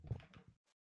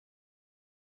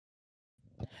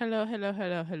Hello, hello,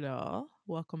 hello, hello.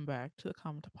 Welcome back to the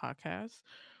Comment Podcast,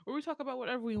 where we talk about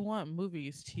whatever we want: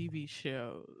 movies, TV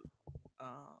shows,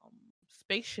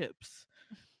 spaceships,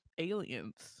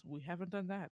 aliens. We haven't done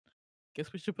that.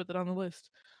 Guess we should put that on the list.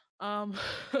 Um,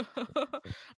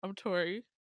 I'm Tori.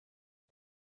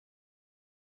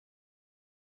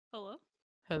 Hello?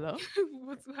 Hello,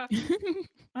 What's happening?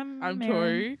 I'm I'm Marin.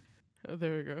 Tori. Oh,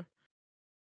 there we go.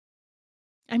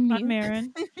 I'm I'm Nia.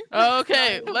 Marin.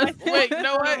 Okay, Sorry. let's wait. You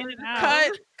know We're what? in and out.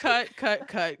 Cut, cut, cut,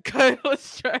 cut, cut.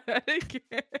 Let's try that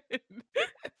again.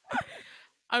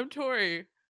 I'm Tori.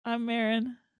 I'm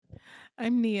Marin.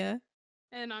 I'm Nia.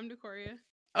 And I'm Decoria.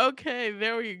 Okay,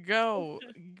 there we go.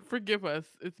 Forgive us.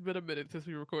 It's been a minute since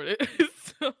we recorded.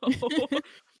 so,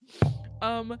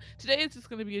 today is just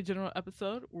going to be a general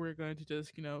episode. We're going to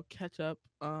just, catch up,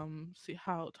 see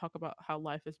talk about how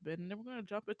life has been, and then we're going to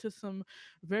jump into some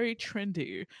very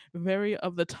trendy, very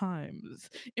of the times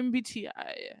MBTI,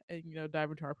 and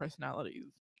dive into our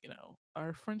personalities,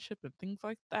 our friendship and things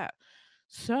like that.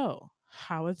 So,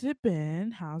 how has it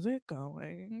been? How's it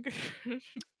going?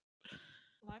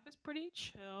 Life is pretty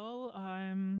chill.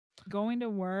 I'm going to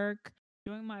work,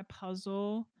 doing my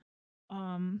puzzle,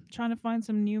 trying to find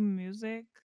some new music.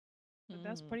 But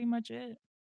that's Hmm. pretty much it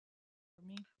for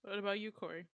me. What about you,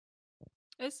 Corey?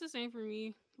 It's the same for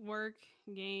me. Work,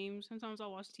 games. Sometimes I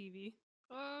watch TV.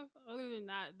 Other than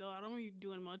that, though, I don't really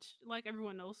doing much. Like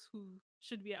everyone else who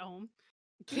should be at home.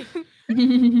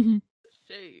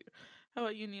 Shade. How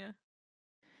about you, Nia?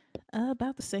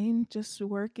 About the same, just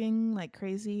working like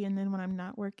crazy. And then when I'm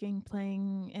not working,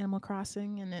 playing Animal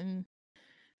Crossing. And then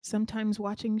sometimes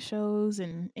watching shows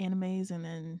and animes. And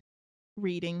then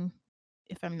reading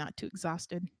if I'm not too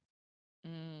exhausted.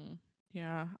 Mm,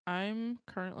 yeah, I'm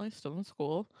currently still in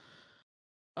school.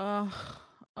 Uh,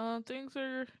 things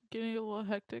are getting a little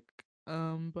hectic.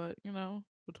 But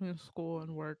between school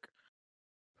and work,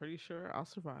 pretty sure I'll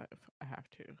survive. I have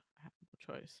to. I have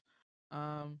no choice.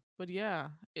 But yeah,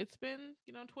 it's been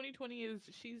 2020 is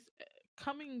she's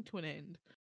coming to an end,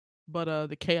 but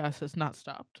the chaos has not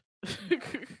stopped.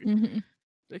 Hmm.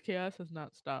 The chaos has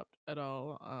not stopped at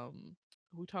all.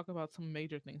 We talk about some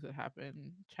major things that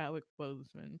happened. Chadwick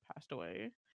Boseman passed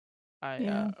away. I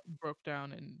Yeah, broke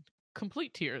down in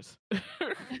complete tears.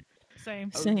 Same.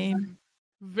 I was same.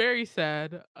 very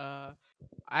sad.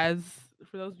 As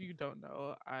for those of you who don't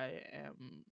know, I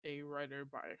am a writer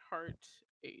by heart,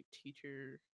 a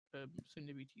teacher, soon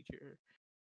to be teacher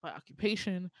by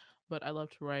occupation, but I love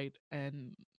to write,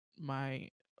 and my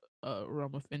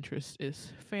realm of interest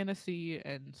is fantasy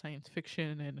and science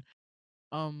fiction and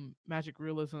magic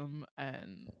realism.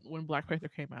 And when Black Panther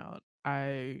came out,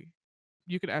 I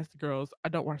you can ask the girls, I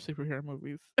don't watch superhero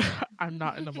movies. I'm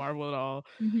not into Marvel at all.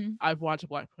 Hmm. I've watched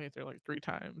Black Panther like 3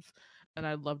 times, and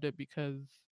I loved it because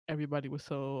everybody was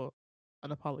so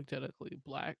unapologetically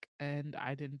black, and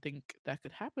I didn't think that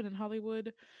could happen in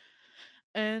Hollywood.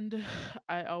 And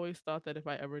I always thought that if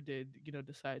I ever did,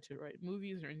 decide to write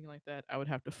movies or anything like that, I would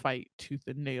have to fight tooth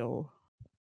and nail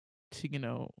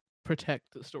to, protect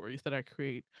the stories that I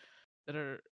create that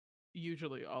are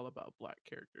usually all about black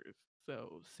characters.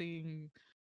 So seeing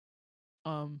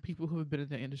people who have been in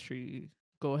the industry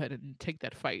go ahead and take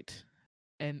that fight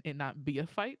and it not be a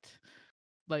fight,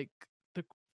 like the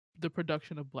the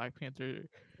production of Black Panther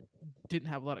didn't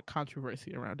have a lot of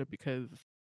controversy around it because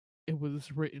it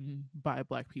was written by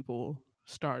black people,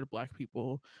 starred black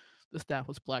people, the staff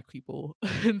was black people.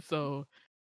 And so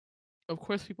of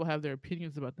course people have their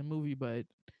opinions about the movie, but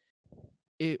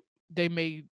it they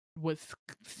made what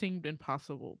seemed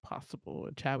impossible possible,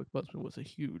 and Chadwick Boseman was a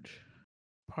huge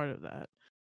part of that.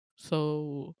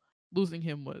 So losing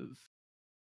him was,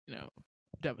 you know,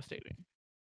 devastating.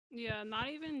 Yeah, not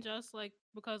even just like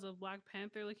because of Black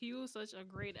Panther. Like he was such a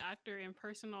great actor and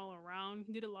person all around.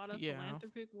 He did a lot of Yeah.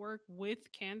 philanthropic work with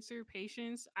cancer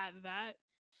patients at that.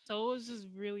 So it was just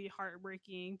really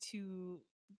heartbreaking to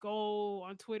go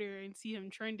on Twitter and see him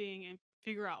trending and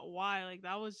figure out why. Like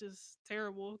that was just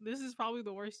terrible. This is probably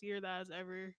the worst year that has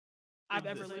ever I've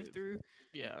ever lived Existed. through.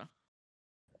 Yeah.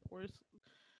 Worst.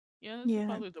 Yeah, this is Yeah.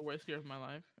 probably the worst year of my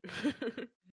life.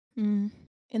 Mm.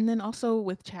 And then also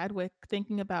with Chadwick,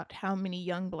 thinking about how many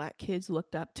young black kids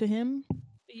looked up to him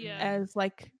Yeah. Mm. as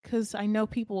like, because I know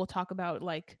people will talk about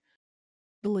like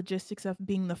the logistics of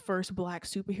being the first black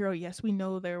superhero. Yes, we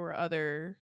know there were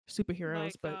other superheroes,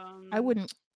 Like but I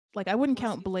wouldn't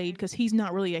count Wesley Blade Snipes, because he's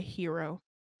not really a hero.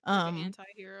 like an Um, anti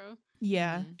hero.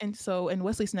 yeah, Mhm. and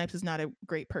Wesley Snipes is not a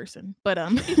great person, but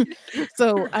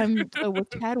so with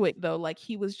Chadwick though, like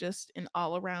he was just an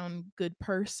all around good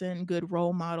person, good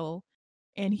role model,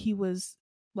 and he was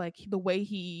like the way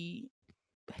he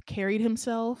carried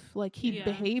himself. Like he Yeah.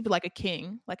 behaved like a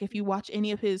king. Like if you watch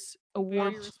any of his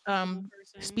award Very responsible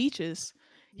person. speeches,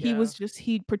 Yeah.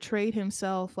 he portrayed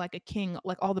himself like a king,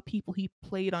 like all the people he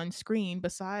played on screen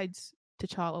besides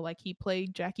T'Challa. Like he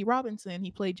played Jackie Robinson,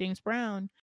 he played James Brown,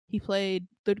 he played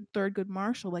the Thurgood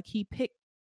Marshall. Like he picked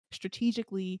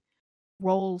strategically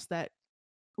roles that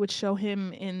would show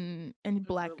him in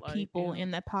black good light, people yeah.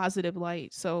 in that positive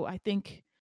light. So I think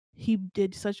he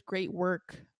did such great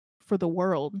work for the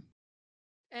world.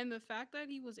 And the fact that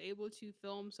he was able to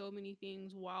film so many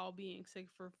things while being sick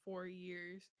for 4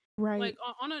 years. Right. Like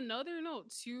on another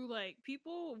note too, like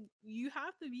people, you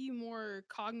have to be more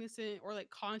cognizant or like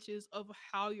conscious of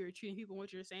how you're treating people,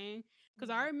 what you're saying. Because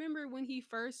I remember when he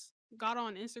first got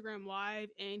on Instagram Live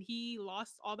and he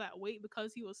lost all that weight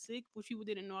because he was sick, which people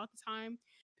didn't know at the time.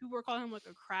 People were calling him like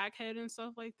a crackhead and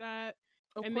stuff like that.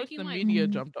 Of And course, making the like media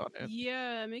Mhm. jumped on it.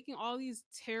 yeah, making all these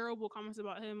terrible comments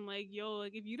about him, like, yo,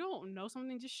 like if you don't know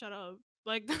something, just shut up.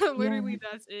 Like literally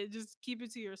that's it. Just keep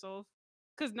it to yourself.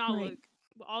 Cause now Right. look,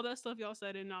 all that stuff y'all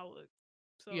said and now look.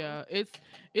 So Yeah,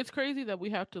 it's crazy that we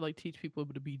have to like teach people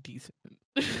to be decent,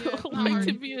 yeah, it's not like hard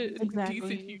to to be be a a decent Exactly.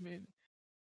 decent human. human.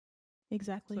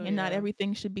 Exactly. So And not yeah,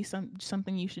 everything should be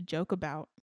something you should joke about.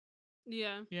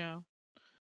 Yeah. yeah.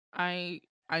 I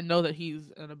know that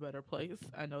he's in a better place.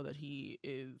 I know that he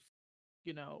is,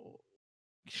 you know,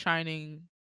 shining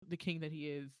the king that he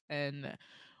is, and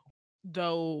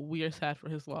though we are sad for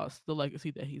his loss, the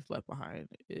legacy that he's left behind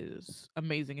is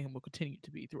amazing and will continue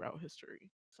to be throughout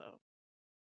history. So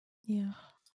Yeah.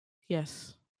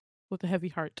 yes, with a heavy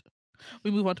heart.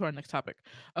 We move on to our next topic.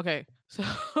 Okay, so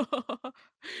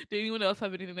do anyone else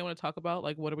have anything they want to talk about?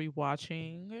 Like, what are we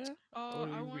watching? What are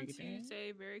I we want to reading?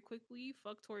 say very quickly,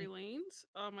 fuck Tory Lanez.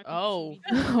 I think he should Oh, be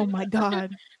Oh deported. my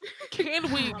God.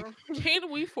 can we I don't-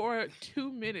 can we for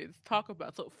 2 minutes talk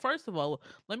about? So first of all,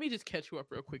 let me just catch you up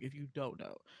real quick if you don't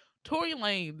know. Tory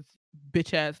Lanez,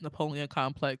 bitch ass Napoleon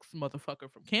complex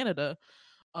motherfucker from Canada,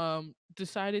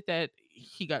 decided that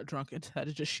he got drunk and decided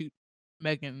to just shoot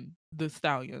Megan the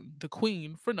Stallion, the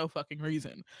queen, for no fucking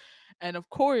reason. And of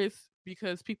course,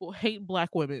 because people hate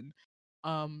black women,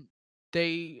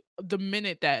 the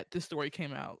minute that this story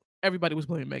came out, everybody was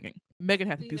blaming Megan. Megan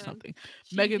had to do yeah, something.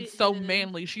 she Megan's hit so him.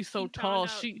 manly, she's so He found tall. out.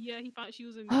 She Yeah, he found she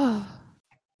was in. Oh,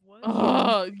 What?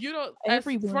 yeah. you know, as first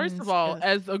of Everyone's all, just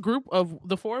as a group of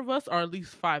the four of us are at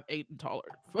least 5'8" and taller.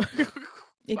 5'8" and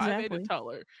exactly.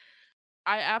 taller.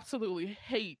 I absolutely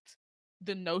hate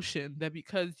the notion that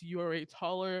because you're a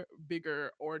taller,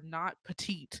 bigger, or not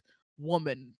petite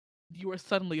woman, you are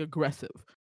suddenly aggressive.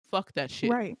 Fuck that shit.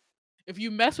 Right. If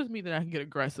you mess with me, then I can get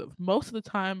aggressive. Most of the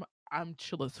time, I'm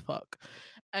chill as fuck.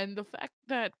 And the fact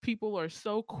that people are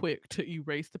so quick to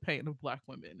erase the pain of black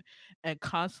women and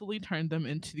constantly turn them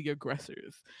into the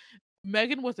aggressors.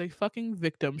 Megan was a fucking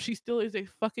victim. She still is a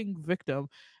fucking victim.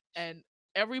 And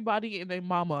everybody and their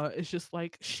mama is just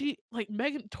like,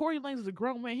 Megan, Tory Lanez is a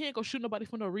grown man. He ain't gonna shoot nobody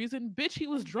for no reason. Bitch, he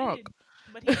was He drunk. did.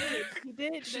 But he did. He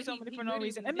did That shoot somebody he for no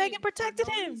reason. literally And did Megan for protected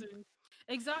no him. reason.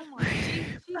 Exactly.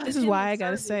 She This did is him why a I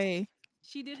gotta service. say,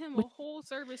 She did him a with whole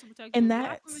service to protect and him.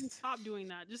 Black women, that's stop doing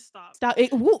that. Just stop. stop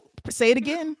it. Say it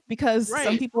again because some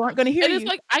Right. people aren't going to hear And it's you.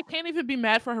 like I can't even be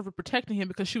mad for her for protecting him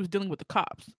because she was dealing with the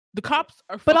cops. The Yeah. cops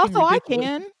are But fucking also, I ridiculous.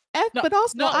 can. No, But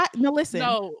also, no, listen.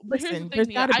 no. But here's the Listen, thing, there's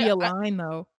Nia. got to be a line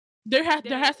though. There She has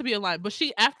did. to be a line. But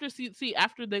she after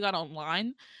after they got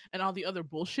online and all the other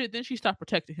bullshit, then she stopped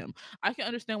protecting him. I can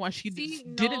understand why she See,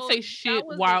 didn't no, say that shit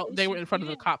was the while they were issue. in front of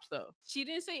the cops though. She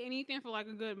didn't say anything for like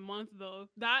a good month though.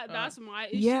 That's my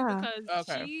issue Yeah. because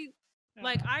Okay. she Yeah.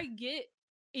 like I get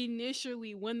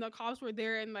initially when the cops were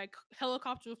there and like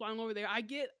helicopters flying over there. I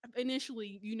get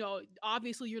initially, you know,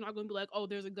 obviously you're not going to be like, oh,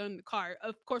 there's a gun in the car.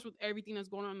 Of course, with everything that's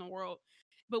going on in the world.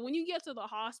 But when you get to the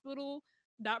hospital,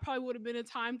 that probably would have been a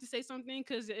time to say something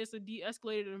because it's a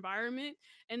de-escalated environment.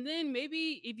 And then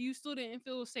maybe if you still didn't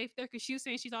feel safe there, because she was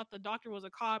saying she thought the doctor was a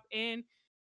cop, and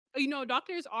you know,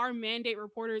 doctors are mandate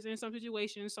reporters in some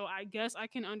situations, so I guess I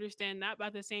can understand that. But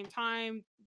at the same time,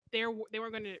 they weren't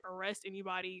going to arrest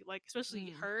anybody, like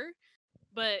especially her.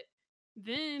 But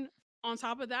then on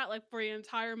top of that, like for an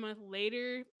entire month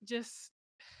later, just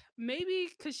maybe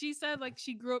because she said like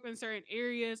she grew up in certain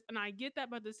areas, and I get that.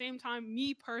 But at the same time,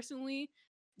 me personally,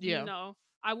 Yeah. no,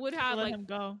 I would have Let like him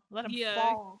go. Let him yeah.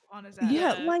 fall on his ass.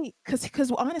 Yeah, Yeah. like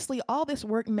because honestly, all this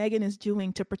work Megan is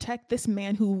doing to protect this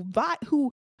man who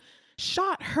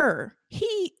shot her.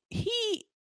 He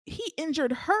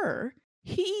injured her.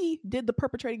 He did the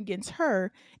perpetrating against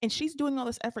her, and she's doing all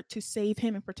this effort to save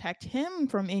him and protect him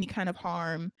from any kind of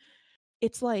harm.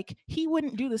 It's like he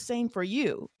wouldn't do the same for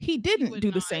you. He didn't would do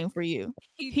the not. same for you.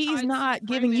 He He's tried to not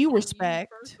bring giving it you on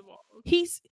respect. first of all.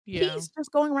 he's Yeah. he's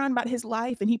just going around about his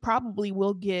life, and he probably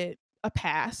will get a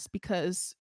pass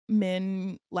because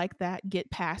men like that get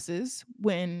passes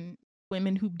when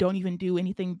women who don't even do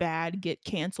anything bad get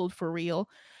canceled for real.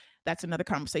 That's another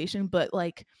conversation, but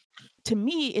like to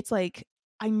me it's like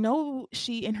I know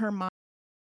she in her mind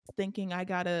thinking I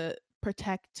got to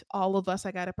protect all of us.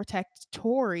 I got to protect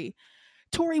Tori.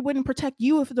 Tori wouldn't protect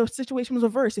you if the situation was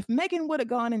reversed. If Megan would have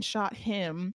gone and shot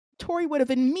him, Tori would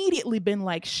have immediately been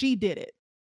like, she did it.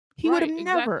 He would have Right,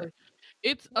 never. exactly.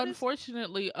 It's What is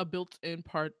unfortunately a built-in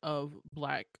part of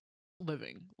Black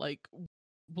living. Like,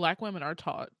 Black women are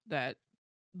taught that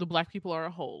the Black people are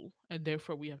a whole, and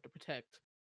therefore we have to protect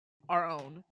our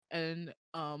own. And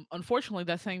unfortunately,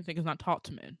 that same thing is not taught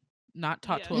to men, not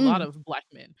taught to a yes. lot Mm. of Black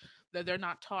men. That they're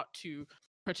not taught to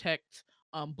protect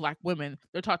Black women.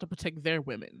 They're taught to protect their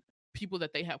women, people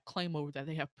that they have claim over, that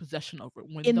they have possession over.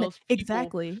 When those people,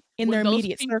 Exactly in when their those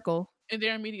immediate people circle. in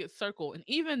their immediate circle, and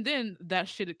even then, that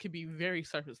shit it could be very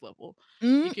surface level.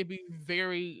 Mm, It could be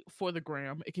very for the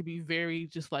gram. It could be very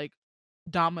just like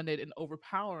dominant and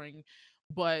overpowering,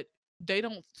 but they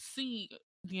don't see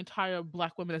the entire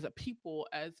Black women as a people,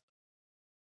 as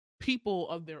people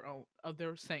of their own, of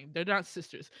their same. They're not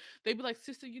sisters. They'd be like,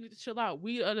 sister, you need to chill out.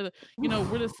 We are the,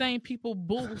 we're the same people.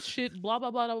 Bullshit. Blah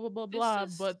blah blah blah blah blah It's blah.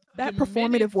 just But the that minute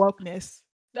performative wokeness.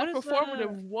 what that is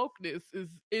performative the wokeness is,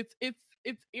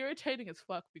 it's irritating as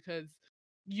fuck, because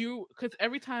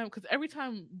every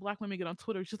time Black women get on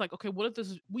Twitter, it's just like, okay, what if this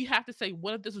is, we have to say,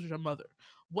 what if this was your mother?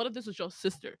 What if this is your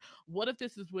sister? What if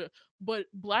this is where, but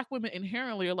Black women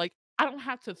inherently are like, I don't see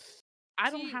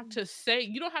have to say,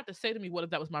 you don't have to say to me, what if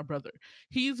that was my brother?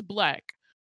 He's Black.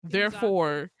 exactly?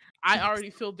 Therefore, I Yes. already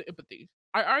feel the empathy.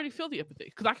 I already feel the empathy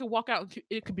because I can walk out and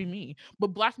it could be me. But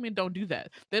Black men don't do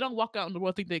that. They don't walk out in the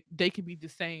world think they can be the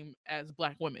same as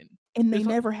Black women. And they There's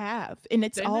no, never have. And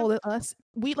it's they all never. us.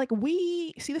 We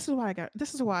see this is why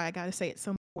I gotta say at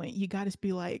some point, you gotta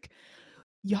be like,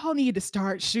 y'all need to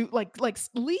start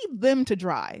leave them to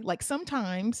dry. Like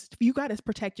sometimes you got to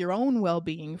protect your own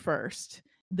well-being first,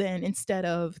 then instead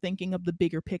of thinking of the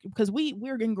bigger picture, because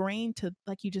we're ingrained to,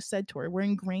 like you just said, Tori, we're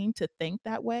ingrained to think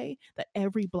that way, that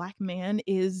every Black man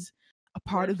is a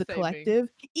part of Worth the saving, collective,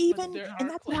 but even, there and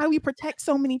are that's why we protect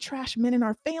so many trash men in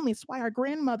our families. It's why our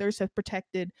grandmothers have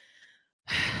protected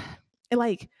and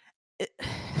like it,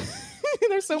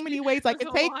 there's so many ways I There's could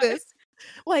a take lot. this,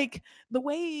 like the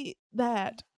way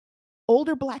that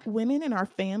older Black women in our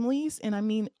families, and I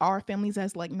mean our families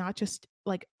as like not just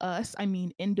like us, I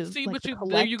mean See, like but the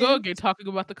there you go collective, again, talking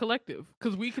about the collective,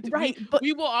 because right? But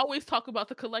we will always talk about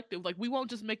the collective. Like, we won't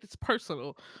just make this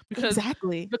personal, because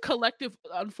exactly, the collective,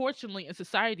 unfortunately, in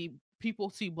society, people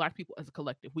see Black people as a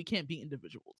collective. We can't be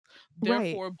individuals. right,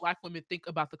 Therefore, Black women think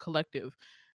about the collective.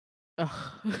 Ugh.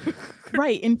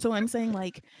 right. And so I'm saying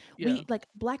like Yeah. like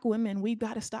Black women, we've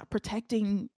got to stop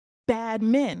protecting bad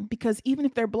men, because even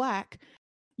if they're Black,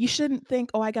 you shouldn't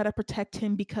think, oh, I got to protect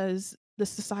him because the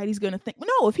society's going to think.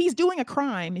 No, if he's doing a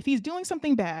crime, if he's doing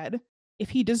something bad, if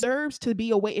he deserves to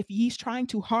be away, if he's trying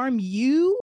to harm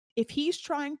you, if he's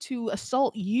trying to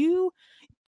assault you,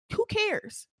 who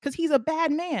cares? Because he's a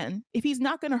bad man. If he's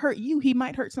not going to hurt you, he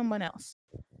might hurt someone else.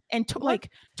 And What?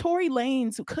 Tory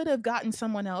Lanez could have gotten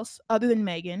someone else other than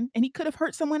Megan, and he could have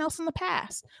hurt someone else in the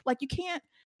past. Like you can't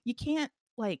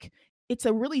like it's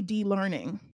a really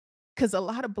de-learning, because a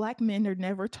lot of Black men are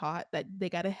never taught that they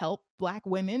got to help Black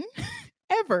women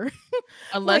ever.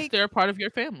 Unless Like they're a part of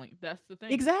your family. That's the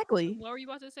thing. exactly. What were you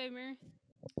about to say, Mary?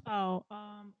 Oh,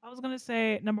 I was gonna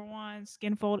say number one,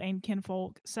 skinfold and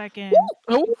kinfolk. Second,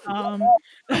 Oh, um,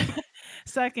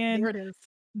 second, There it is.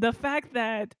 the fact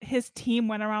that his team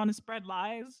went around and spread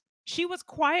lies. She was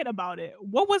quiet about it.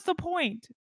 What was the point?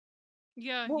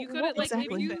 Yeah, What you could what have was like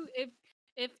the Exactly. reason?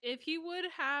 if he would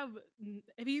have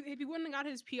if he wouldn't have got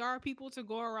his PR people to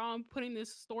go around putting this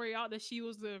story out that she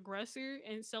was the aggressor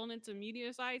and selling it to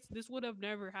media sites, this would have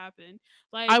never happened.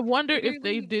 I Like wonder if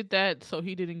they literally, did that so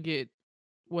he didn't get,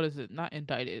 what is it? Not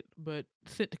indicted, but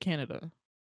sent to Canada,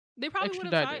 they probably would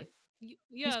have extradited. tried.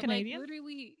 Yeah, like Canadian?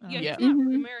 literally, Oh. yeah, Yeah. he's not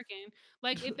Mhm. American.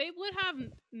 Like if they would have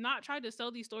not tried to sell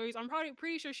these stories, I'm probably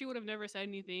pretty sure she would have never said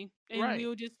anything, and Right. we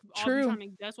would just all be True. trying to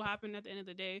guess what happened at the end of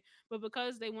the day. But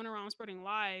because they went around spreading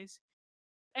lies,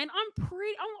 and I'm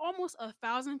almost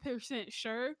 1,000%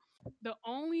 sure the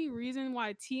only reason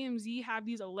why TMZ have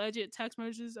these alleged text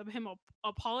messages of him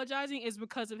apologizing is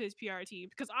because of his PR team.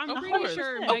 Because I'm Of pretty course.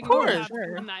 sure Of Megan would course. have Sure.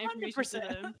 given that information to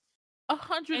 100%. them.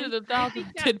 100 And and a they thousand,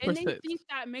 think that, and they 10%. think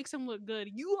that makes him look good.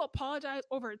 You apologize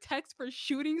over text for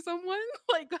shooting someone?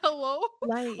 Like, hello?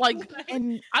 Like Like,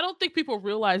 and I don't think people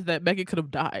realize that Megan could have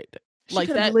died. She Like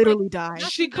could have that, literally died.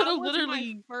 she That could have was my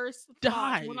literally first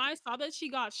thought. When died. I saw that she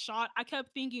got shot, I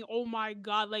kept thinking, "Oh my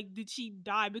god, like did she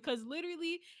die?" Because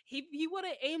literally, he would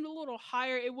have aimed a little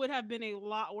higher, it would have been a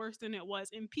lot worse than it was.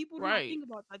 And people do not Right. think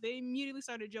about that. They immediately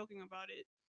started joking about it.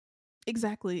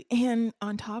 Exactly. And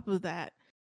on top of that,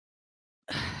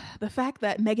 the fact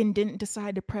that Megan didn't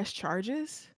decide to press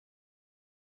charges,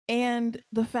 and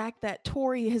the fact that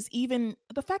Tory has even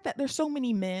the fact that there's so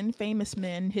many men, famous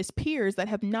men, his peers that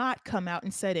have not come out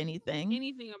and said anything,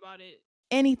 Anything about it.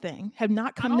 have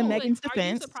not I come to don't Oh, like. Megan's Are you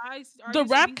defense. surprised? Are the you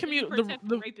rap we didn't community, protect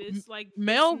the rapists? Like it's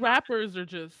male not. rappers are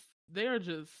just they're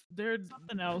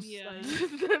Something else. Yeah. Like,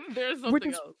 there's We're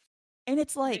something just else. and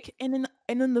it's They, like and then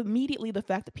immediately the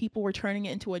fact that people were turning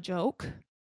it into a joke,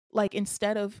 like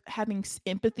instead of having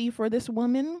empathy for this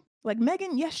woman, like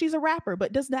Megan, yes, she's a rapper,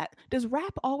 but does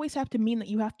rap always have to mean that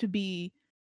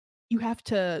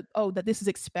that this is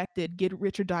expected, get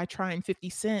rich or die trying, 50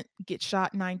 Cent, get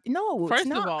shot 9? No, it's First of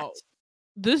not. all,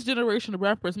 this generation of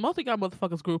rappers, most of y'all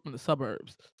motherfuckers grew up in the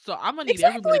suburbs. So I'm gonna need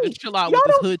everybody to Exactly. chill out Y'all with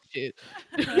this don't hood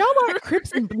shit. y'all aren't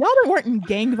Crips and y'all weren't in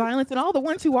gang violence, and all the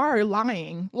ones who are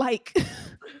lying. Like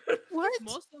what?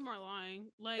 most of them are lying.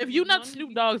 Like If you not none of Snoop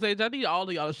you. Dogg's age, I need all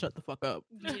of y'all to shut the fuck up.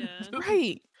 Yeah.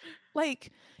 Right.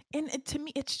 Like, and to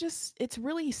me, it's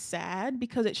really sad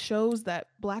because it shows that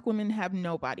Black women have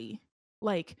nobody.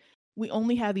 Like, we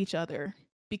only have each other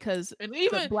because And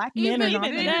the Black men are even not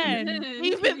even gonna then,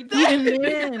 even even then,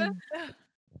 then.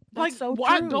 like That's so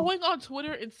why true. going on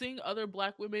Twitter and seeing other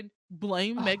Black women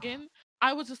blame Ugh. Megan,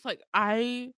 I was just like,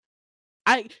 I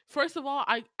first of all,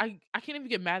 I can't even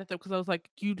get mad at them because I was like,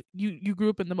 you grew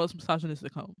up in the most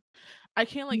misogynistic home. I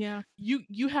can't like Yeah.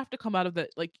 you have to come out of that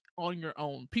like on your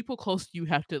own. People close to you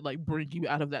have to like bring you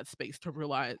out of that space to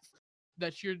realize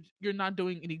that you're not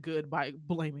doing any good by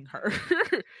blaming her.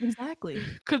 Exactly.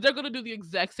 Because they're gonna do the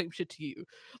exact same shit to you.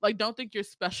 Like, don't think you're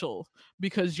special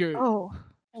because you're Oh,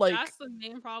 like That's the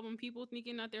main problem. People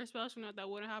thinking that they're special, that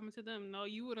wouldn't happen to them. No,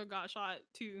 you would have got shot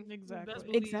too. Best Exactly.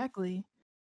 believe. exactly.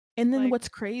 And then Like- what's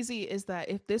crazy is that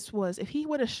if he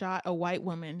would have shot a white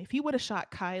woman, if he would have shot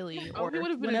Kylie Oh, he or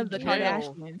would have been one in of the jail.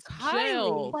 Kardashians,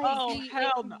 Jail. like, Oh See,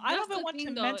 hell no! I that's don't even the want to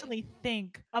thing, though. mentally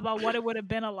think about what it would have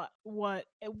been a lot. What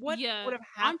Yeah, would have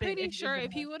I'm happened? pretty if sure it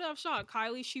if he had- would have shot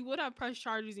Kylie, she would have pressed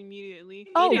charges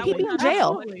immediately. oh, That he'd Immediately. be would in have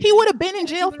jail. happened. He would have been in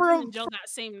He jail would for have a been in jail that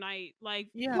same night, like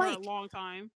Yeah. for Like, a long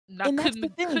time. and that's the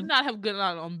Could thing. not have gotten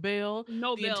out on bail.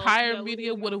 No The bail. entire Yeah,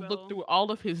 media literally would no have looked bail. through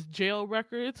all of his jail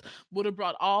records, would have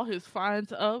brought all his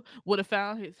fines up, would have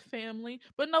found his family,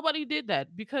 but nobody did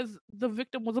that because the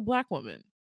victim was a Black woman.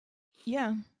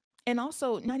 Yeah. And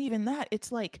also, not even that.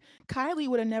 It's like Kylie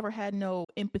would have never had no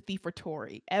empathy for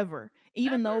Tory ever.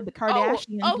 Even though Ever. the Oh,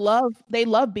 Kardashians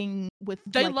love being with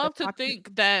they like, the love to toxic-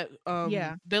 think that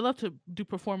Yeah. they love to do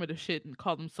performative shit and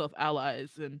call themselves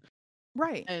allies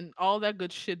Right. and all that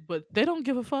good shit, but they don't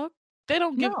give a fuck. They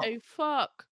don't give No. a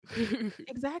fuck.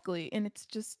 Exactly. And it's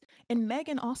just and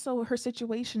Megan also her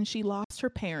situation, she lost her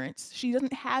parents. She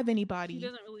doesn't have She anybody.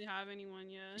 doesn't really have anyone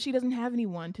yet. She doesn't have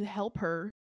anyone to help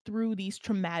her through these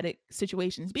traumatic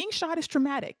situations. Being shot is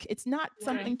traumatic. It's not Right.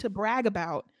 something to brag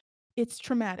about. It's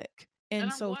traumatic. And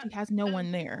I'm so glad- she has no and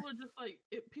one there. People are just like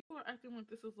people are acting like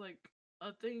this is like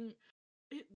a thing.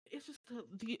 It's just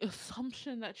the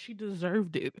assumption that she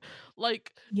deserved it.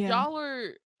 Like Yeah. y'all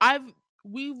are.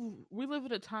 We live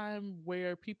in a time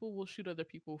where people will shoot other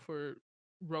people for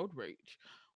road rage.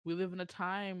 We live in a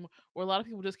time where a lot of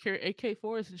people just carry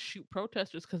AK-4s and shoot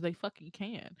protesters because they fucking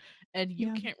can. And you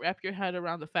Yeah. can't wrap your head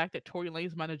around the fact that Tory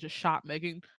Lanez might have just shot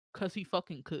Megan because he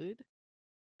fucking could.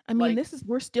 I mean, Like-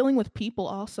 we're dealing with people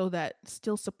also that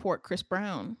still support Chris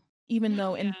Brown, even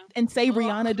though Yeah. and say Ugh.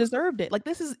 Rihanna deserved it. Like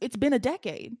it's been a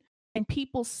decade, and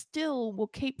people still will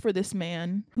cape for this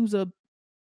man who's a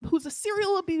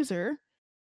serial abuser.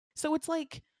 So it's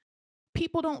like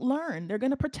people don't learn. They're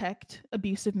gonna protect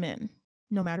abusive men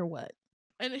no matter what.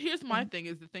 And here's my And- thing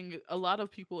is the thing a lot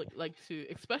of people like to,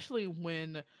 especially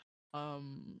when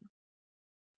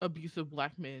abusive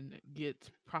Black men get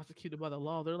prosecuted by the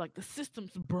law, they're like the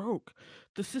system's broke.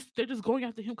 They're just going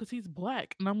after him because he's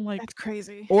Black, and I'm like, That's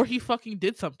crazy. or he fucking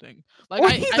did something. Like Or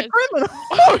he's a criminal.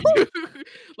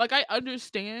 like I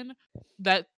understand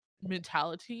that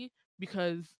mentality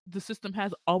because the system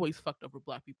has always fucked over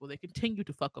Black people. They continue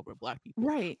to fuck over Black people.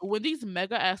 Right. But when these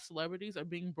mega ass celebrities are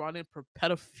being brought in for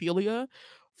pedophilia,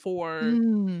 for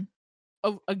Mm,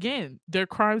 again, their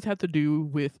crimes have to do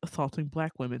with assaulting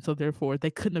Black women, so therefore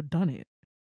they couldn't have done it.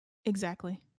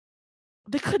 exactly.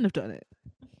 They couldn't have done it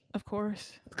Of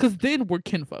course. because then we're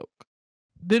kinfolk.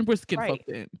 Then we're skinfolk. Right.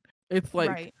 Then it's like,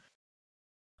 right.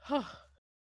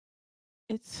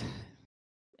 It's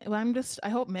Well, I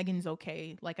hope Megan's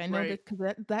okay. Like, I know Right. that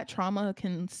 'cause that trauma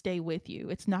can stay with you.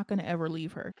 It's not going to ever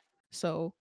leave her.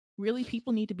 So, really,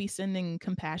 people need to be sending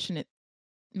compassionate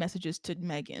messages to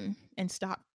Megan and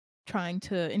stop trying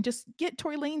to and just get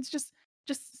Tory Lanez just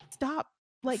stop.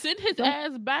 Like, Send his don't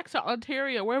ass back to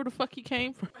Ontario, wherever the fuck he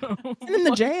came from. send him to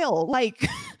Like, jail. Like,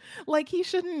 like he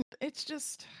shouldn't. It's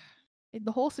just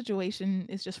the whole situation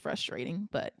is just frustrating.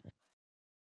 But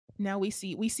now we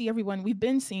see everyone. We've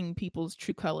been seeing people's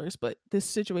true colors, but this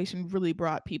situation really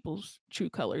brought people's true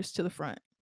colors to the front.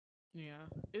 yeah,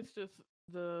 it's just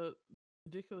the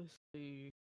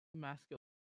ridiculously masculine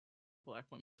black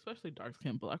women, especially dark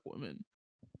skinned black women,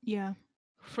 Yeah,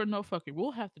 for no fucking.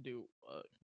 We'll have to do.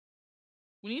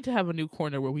 We need to have a new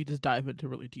corner where we just dive into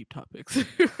really deep topics.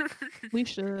 we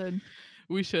should.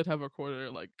 We should have a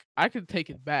corner. Like, I could take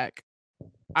it back.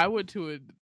 I went to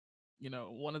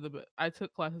one of the I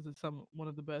took classes at one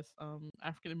of the best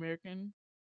African American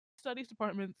studies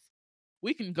departments.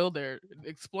 We can go there and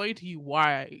explain to you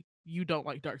why you don't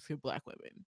like dark skinned black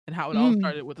women and how it all Mm,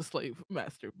 started with a slave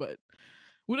master. But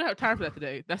we don't have time for that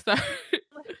today. That's not.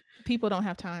 people don't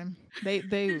have time. Then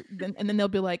they'll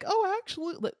be like, oh,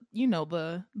 actually,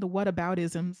 the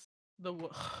whataboutisms. The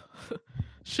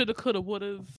shoulda, coulda,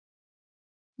 wouldas.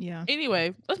 Yeah.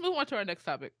 Anyway, let's move on to our next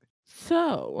topic.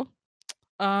 So,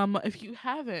 if you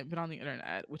haven't been on the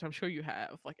internet, which I'm sure you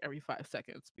have, like every 5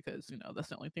 seconds, because that's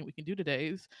the only thing we can do today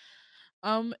is,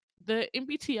 the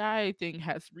MBTI thing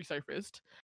has resurfaced,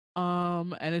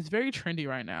 and it's very trendy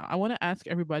right now. I want to ask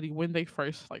everybody when they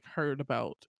first like heard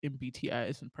about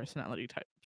MBTIs and personality type.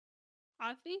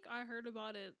 I think I heard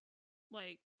about it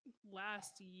like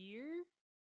last year,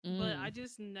 but I Mm.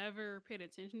 just never paid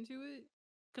attention to it.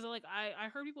 Cause like I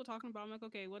heard people talking about it, I'm like,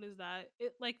 okay, what is that?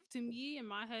 It like to me in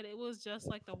my head, it was just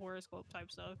like the horoscope type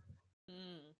stuff.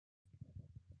 Mm.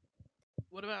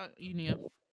 What about you, Nia?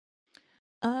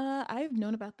 I've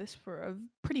known about this for a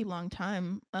pretty long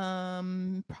time.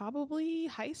 Probably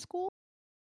high school.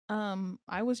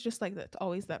 I was just like that,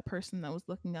 always that person that was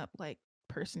looking up like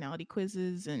personality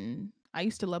quizzes, and I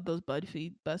used to love those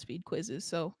BuzzFeed quizzes.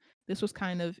 So this was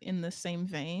kind of in the same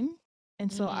vein,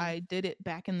 and so Mm. I did it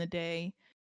back in the day.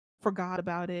 Forgot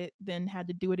about it, then had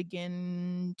to do it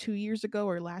again 2 years ago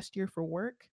or last year for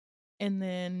work, and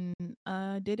then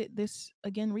did it this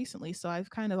again recently. So I've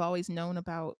kind of always known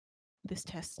about this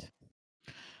test.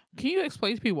 Can you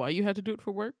explain to me why you had to do it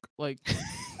for work? Like,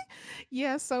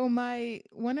 Yeah, so my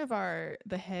one of our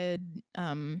the head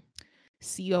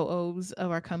COOs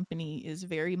of our company is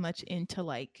very much into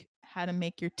like how to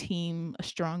make your team a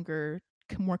stronger,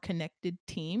 more connected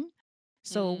team.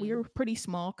 So mm, we're a pretty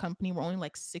small company. We're only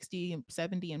like 60 and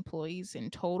 70 employees in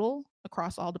total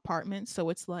across all departments. So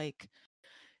it's like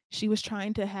she was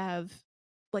trying to have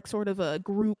like sort of a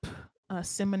group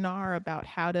seminar about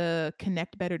how to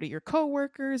connect better to your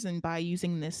coworkers, and by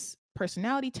using this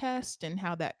personality test and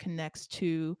how that connects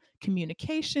to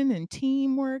communication and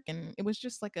teamwork. And it was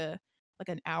just like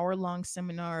an hour long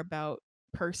seminar about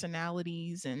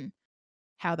personalities and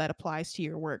how that applies to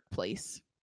your workplace.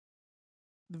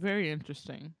 very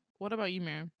interesting. What about you,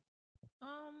 Miriam?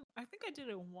 I think I did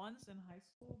it once in high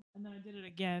school, and then I did it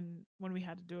again when we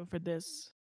had to do it for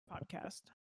this podcast.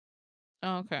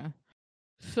 Oh, okay.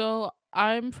 So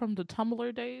I'm from the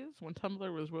Tumblr days when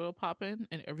Tumblr was real poppin'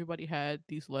 and everybody had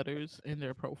these letters in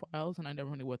their profiles and I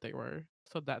never knew what they were.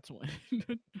 So that's when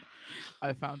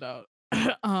I found out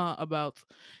about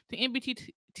the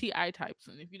MBTI types.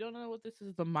 And if you don't know what this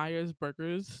is, the Myers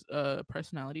Briggs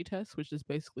personality test, which just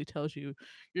basically tells you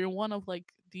you're one of like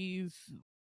these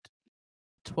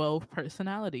 12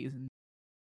 personalities,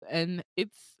 and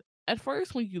it's at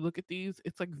first when you look at these,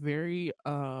 it's like very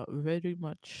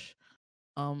much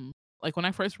um like when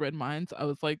I first read Minds, I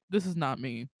was like, this is not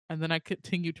me. And then I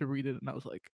continued to read it and I was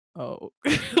like, oh.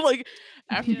 Like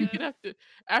after you Yeah. get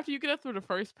after you get up through the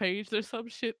first page, there's some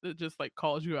shit that just like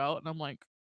calls you out and I'm like,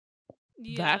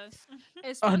 Yeah. that's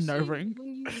Especially unnerving.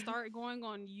 when you start going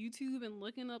on YouTube and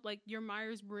looking up like your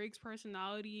Myers Briggs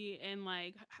personality and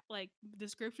like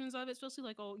descriptions of it, especially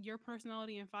like, oh, your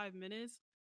personality in 5 minutes.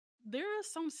 There are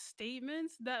some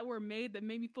statements that were made that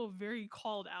made me feel very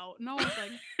called out. And I was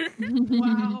like,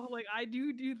 wow, like I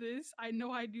do this. I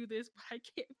know I do this, but I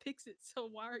can't fix it. So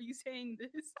why are you saying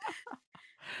this?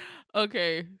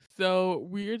 Okay, so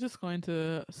we're just going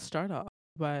to start off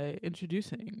by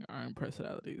introducing our own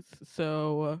personalities.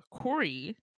 So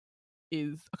Corey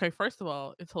is okay. First of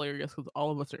all, it's hilarious because all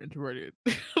of us are introverted.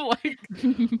 Like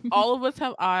all of us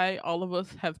have I, all of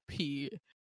us have P,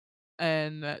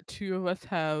 and three of us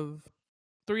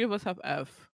have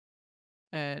F,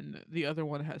 and the other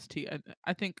one has T. And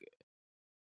I think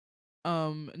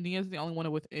Nia's the only one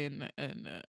within, and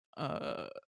uh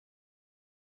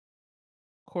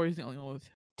Corey's the only one with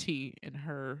T in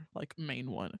her like main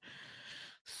one.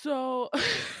 So,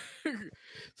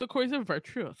 so Corey's a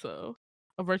virtuoso.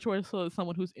 A virtuoso is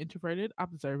someone who's introverted,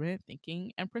 observant,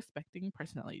 thinking, and prospecting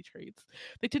personality traits.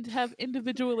 They tend to have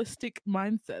individualistic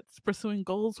mindsets, pursuing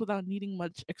goals without needing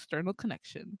much external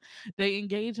connection. They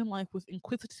engage in life with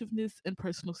inquisitiveness and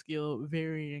personal skill,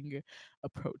 varying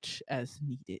approach as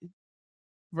needed.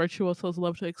 Virtuosos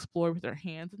love to explore with their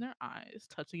hands and their eyes,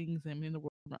 touching and examining the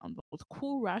world around them with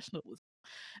cool rationalism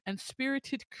and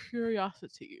spirited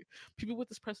curiosity. People with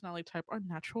this personality type are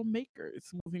natural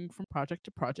makers, moving from project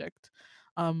to project,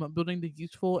 building the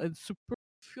useful and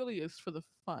superfluous for the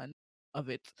fun of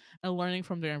it, and learning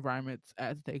from their environments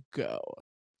as they go.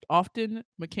 Often,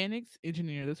 mechanics,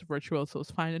 engineers,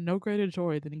 virtuosos find no greater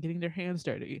joy than in getting their hands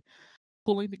dirty,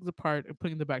 pulling things apart and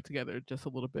putting them back together just a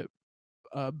little bit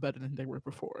better than they were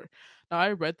before. Now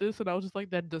I read this and I was just like,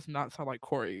 that does not sound like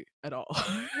Corey at all.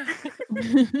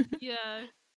 Yeah.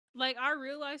 Like I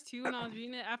realized too when I was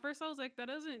reading it, at first I was like, that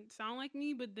doesn't sound like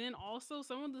me. But then also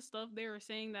some of the stuff they were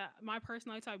saying that my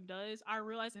personality type does, I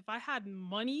realized if I had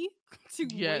money to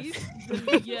Yes. waste, then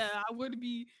yeah, I would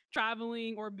be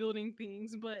traveling or building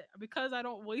things. But because I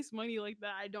don't waste money like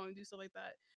that, I don't do stuff like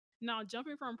that. Now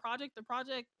jumping from project to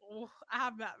project, oh, I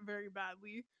have that very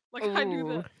badly. Like I do Ooh.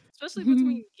 that, especially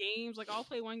between games. Like I'll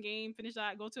play one game, finish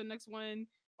that, go to the next one,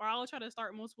 or I'll try to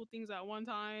start multiple things at one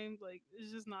time. Like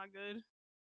it's just not good.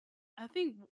 I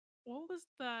think what was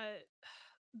that?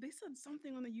 They said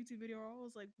something on the YouTube video. Where I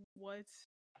was like, "What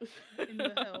in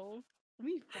the hell?" Let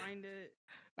me find it.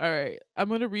 All right. I'm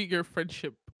gonna read your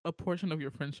friendship, a portion of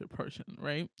your friendship portion,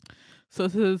 right? So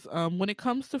it says, when it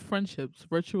comes to friendships,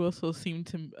 virtuosos seem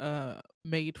to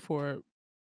made for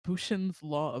Bushin's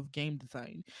law of game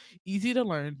design. Easy to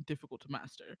learn, difficult to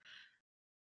master.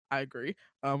 I agree.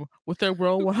 With their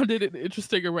well-rounded and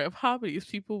interesting array of hobbies,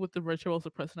 people with the virtuoso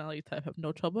personality type have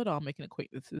no trouble at all making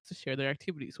acquaintances to share their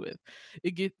activities with.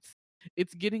 It gets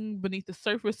it's getting beneath the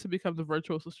surface to become the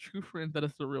virtuoso's true friend that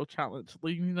is the real challenge,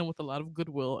 leaving them with a lot of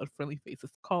goodwill and friendly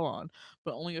faces to call on,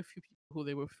 but only a few people who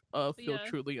they will feel Yeah,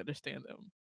 truly understand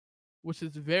them, which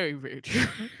is very, very true.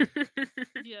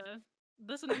 yeah.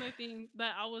 That's another thing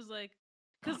that I was like,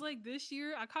 cause like this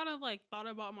year I kind of like thought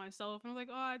about myself and I was like,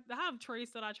 oh, I have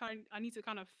traits that I need to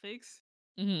kind of fix.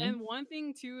 Hmm. And one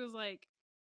thing too is like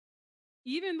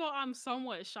even though I'm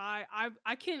somewhat shy,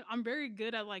 I'm very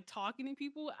good at like talking to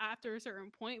people after a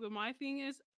certain point. But my thing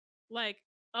is, like,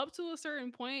 up to a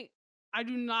certain point, I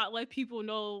do not let people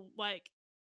know like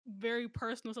very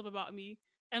personal stuff about me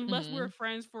unless we're Hmm.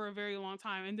 friends for a very long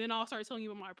time, and then I'll start telling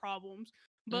you about my problems.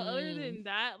 But other Mm. than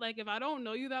that, like if I don't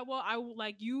know you that well,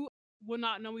 like you would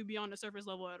not know me beyond the surface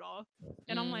level at all.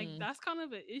 And I'm like, Mm. that's kind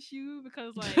of an issue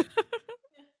because like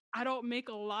I don't make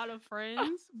a lot of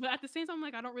friends, but at the same time,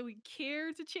 like I don't really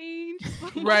care to change. So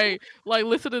Right. Like,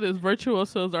 listen to this.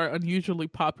 Virtuosos are unusually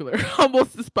popular,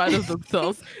 almost in spite of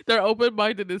themselves. Their open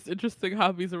mindedness, interesting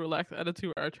hobbies, and relaxed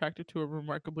attitude are attracted to a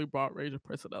remarkably broad range of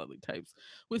personality types.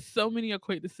 With so many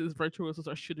acquaintances, virtuosos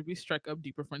are sure to be strike up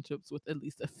deeper friendships with at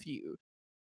least a few.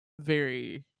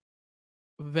 Very,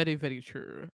 very, very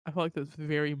true. I feel like that's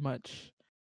very much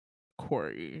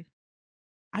Corey.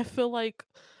 I feel like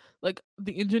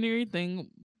the engineering thing,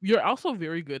 you're also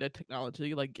very good at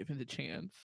technology, like given the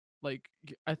chance. Like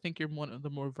I think you're one of the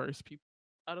more versed people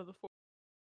out of the four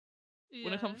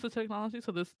when it yeah. comes to technology.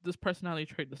 So this personality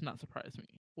trait does not surprise me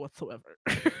whatsoever.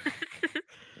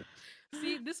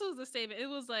 See, this was the statement. It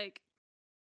was like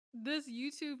this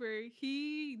YouTuber,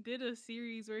 he did a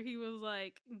series where he was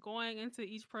like going into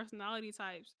each personality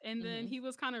types and then Hmm. he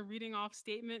was kind of reading off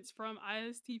statements from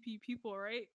ISTP people,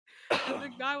 right? And the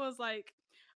guy was like,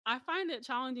 I find it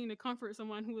challenging to comfort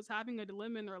someone who is having a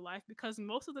dilemma in their life because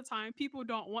most of the time people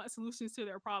don't want solutions to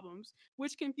their problems,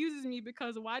 which confuses me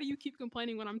because why do you keep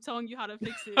complaining when I'm telling you how to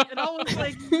fix it? And I was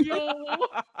like, yo,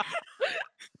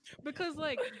 because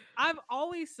like I've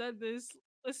always said this,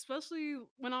 especially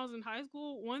when I was in high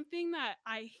school. One thing that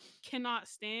I cannot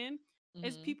stand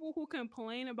is Hmm. people who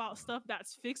complain about stuff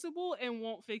that's fixable and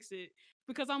won't fix it.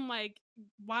 Because I'm like,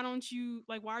 why don't you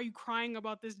like? Why are you crying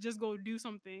about this? Just go do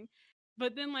something.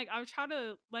 But then like I try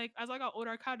to like as I got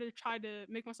older, I kind of tried to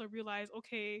make myself realize,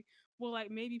 okay, well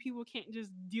like maybe people can't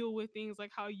just deal with things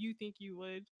like how you think you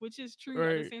would, which is true.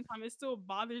 At the Right. same time, it still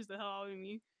bothers the hell out of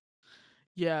me.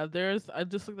 Yeah, I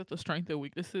just looked at the strength and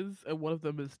weaknesses, and one of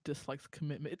them is dislikes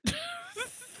commitment.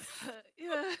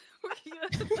 Yeah, yeah.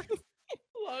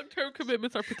 Long-term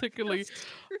commitments are particularly That's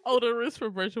true. onerous for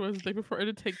virtuous. They prefer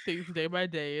to take things day by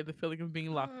day, and the feeling of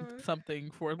being locked into Uh,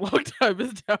 something for a long time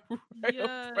is downright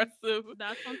yeah, oppressive.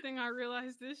 that's one thing I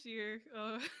realized this year.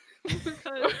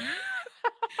 Because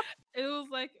it was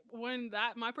like when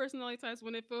that my personality types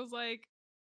when it feels like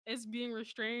it's being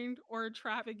restrained or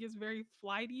traffic is very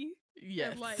flighty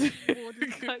and Yes. like will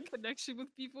just cut connection with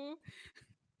people.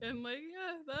 And like,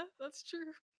 yeah, that's true.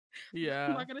 I'm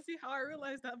Yeah. not gonna see how I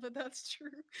realized that, but that's true.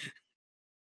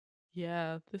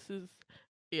 Yeah, this is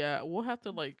yeah, we'll have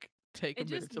to like take a It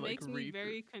minute just to like makes me read through.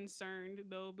 very concerned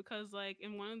though, because like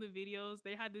in one of the videos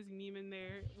they had this meme in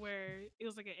there where it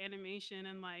was like an animation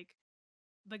and like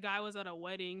the guy was at a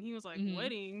wedding. He was like, Mhm.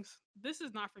 "Weddings? This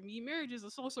is not for me. Marriage is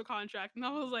a social contract." And I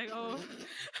was like, "Oh,"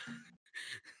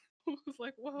 I was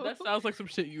like, "Whoa." That sounds like some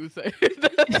shit you would say.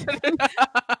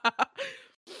 Yeah.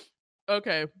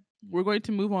 Okay, we're going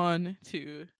to move on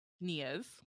to Niaz,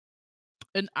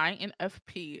 an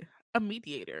INFP, a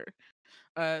mediator.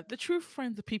 The true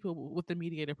friends of people with the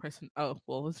mediator person. Oh,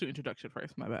 well, let's do introduction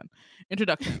first. My bad.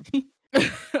 Introduction.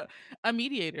 A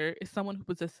mediator is someone who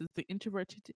possesses the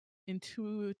introverted,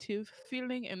 intuitive,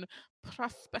 feeling, and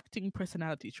prospecting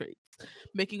personality traits.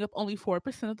 Making up only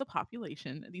 4% of the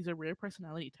population, these are rare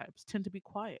personality types, tend to be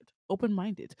quiet, open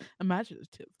minded,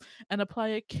 imaginative, and apply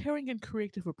a caring and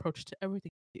creative approach to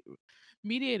everything they do.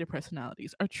 Mediator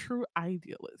personalities are true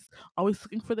idealists, always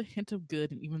looking for the hint of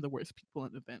good in even the worst people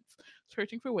and events,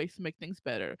 searching for ways to make things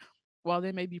better. While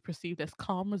they may be perceived as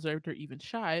calm, reserved, or even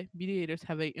shy, mediators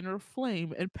have an inner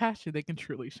flame and passion that can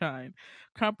truly shine.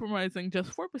 Compromising just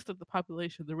 4% of the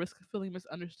population, the risk of feeling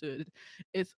misunderstood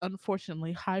is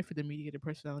unfortunately high for the mediator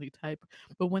personality type.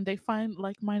 But when they find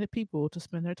like minded people to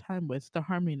spend their time with, the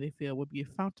harmony they feel will be a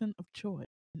fountain of joy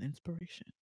and inspiration.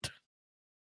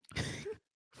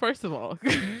 First of all,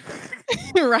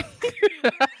 Right.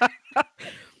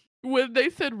 when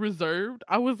they said reserved,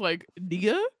 I was like,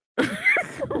 Nia?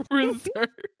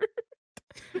 Reserved?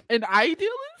 An idealist?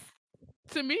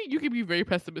 To me, you can be very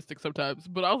pessimistic sometimes,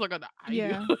 but I was like, an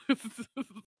Yeah. idealist.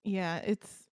 Yeah,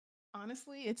 it's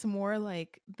honestly, it's more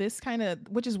like this kind of,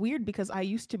 which is weird because I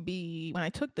used to be, when I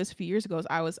took this a few years ago,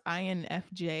 I was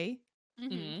INFJ. Hmm.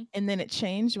 Mhm. And then it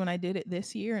changed when I did it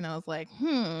this year. And I was like,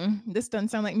 this doesn't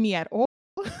sound like me at all.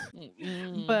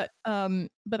 Mm.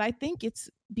 But I think it's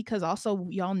because also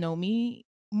y'all know me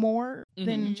more Mhm.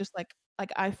 than Hmm. just like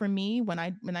I for me when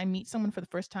I meet someone for the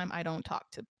first time, I don't talk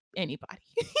to anybody.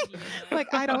 Yeah,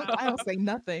 Like I don't say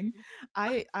nothing.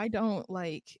 absolutely. I don't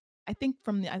like I think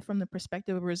from the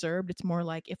perspective of reserved, it's more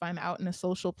like if I'm out in a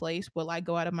social place, will I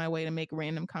go out of my way to make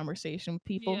random conversation with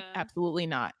people? Yeah. Absolutely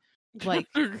not. Like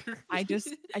I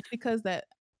because that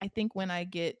I think when I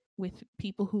get with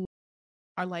people who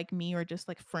are like me or just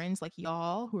like friends like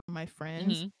y'all who are my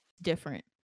friends, Mhm. different.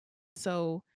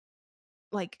 So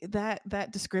like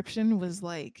that description was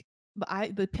like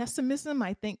the pessimism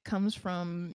I think comes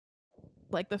from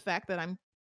like the fact that I'm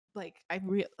like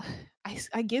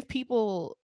I give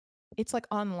people it's like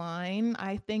online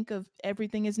I think of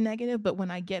everything as negative, but when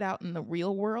I get out in the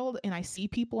real world and I see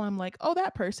people I'm like, "Oh,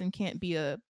 that person can't be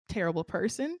a terrible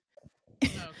person."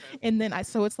 Okay. And then I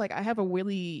so it's like I have a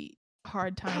really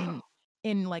hard time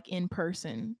in like in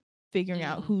person figuring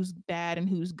out Mm. who's bad and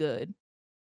who's good,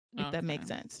 if that Okay. makes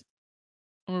sense.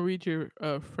 I'm gonna read your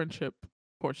friendship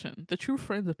portion. The true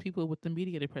friends of people with the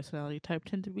mediated personality type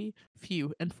tend to be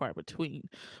few and far between,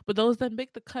 but those that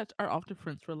make the cut are often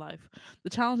friends for life. The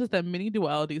challenge is that many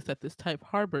dualities that this type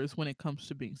harbors when it comes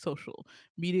to being social.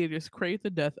 Mediators crave the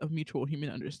depth of mutual human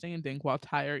understanding while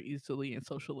tire easily in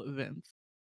social events.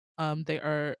 They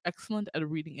are excellent at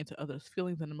reading into others'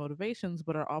 feelings and motivations,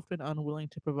 but are often unwilling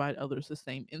to provide others the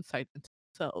same insight into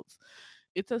themselves.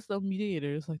 It's as though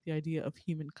mediators like the idea of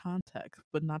human contact,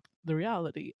 but not the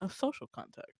reality of social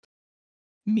contact.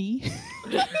 Me.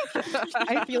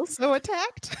 I feel so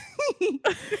attacked.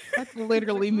 That's Like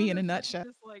literally some of me in a the stuff is nutshell,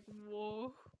 just like,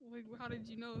 whoa, like how did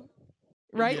you know?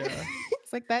 right? Yeah.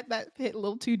 It's like that hit a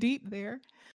little too deep there.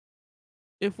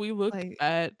 If we look Like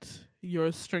at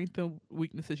your strengths and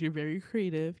weaknesses, you're very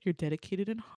creative, you're dedicated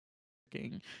and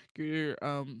hardworking, you're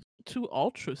too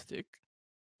altruistic.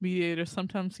 Mediators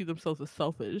sometimes see themselves as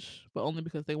selfish, but only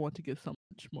because they want to give so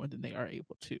much more than they are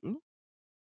able to.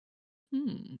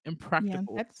 yeah,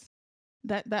 Impractical.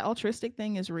 that altruistic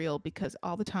thing is real because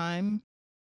all the time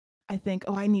I think,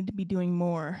 "Oh, I need to be doing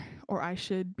more," or I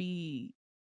should be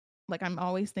like I'm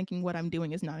always thinking what I'm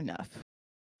doing is not enough.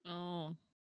 Oh.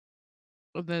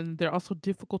 But then they're also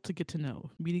difficult to get to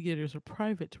know. Mediators are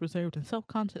private, reserved, and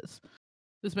self-conscious.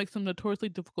 This makes them notoriously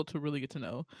difficult to really get to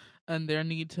know, and their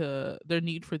need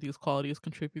for these qualities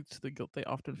contributes to the guilt they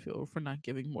often feel for not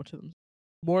giving more to them.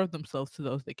 more of themselves to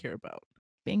those they care about.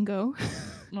 Bingo.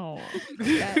 No.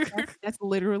 That's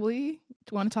literally,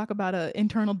 to want to talk about an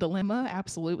internal dilemma.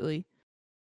 Absolutely.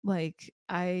 Like,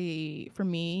 for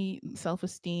me,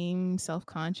 self-esteem,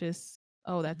 self-conscious,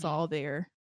 oh, that's all there.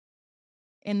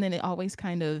 And then it always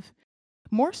kind of,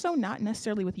 more so not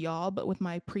necessarily with y'all, but with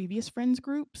my previous friends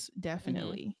groups,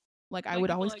 definitely. Like, I Like would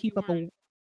you feel always like keep you up a weren't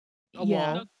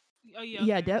yeah, wall. Oh yeah,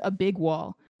 yeah, okay. a big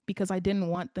wall, because I didn't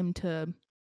want them to.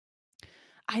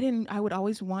 I would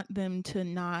always want them to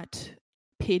not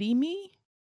pity me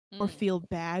or feel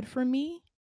bad for me,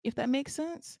 if that makes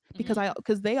sense.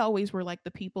 Because they always were like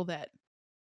the people that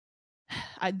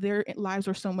their lives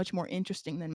were so much more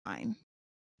interesting than mine.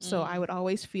 So I would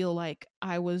always feel like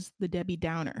I was the Debbie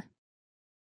Downer.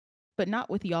 But not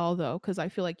with y'all though, because I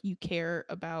feel like you care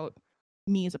about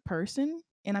me as a person.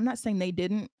 And I'm not saying they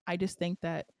didn't. I just think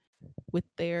that with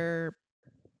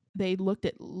they looked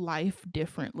at life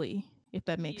differently, if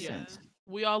that makes Yeah. sense.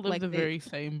 We all live Like the very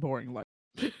same boring life.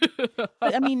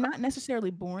 But I mean, not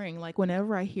necessarily boring. Like,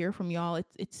 whenever I hear from y'all,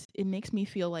 it makes me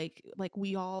feel like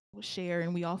we all share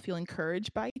and we all feel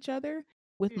encouraged by each other.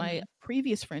 With my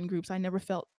previous friend groups, I never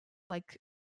felt like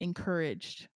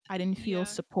encouraged. I didn't feel Yeah.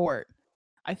 support.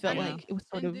 I felt Yeah. like it was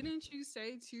sort And of didn't you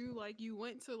say too, like you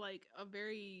went to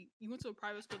a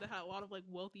private school that had a lot of like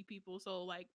wealthy people, so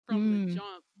like from the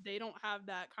jump, they don't have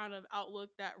that kind of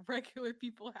outlook that regular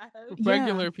people have yeah,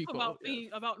 Regular people. about yes.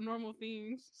 about normal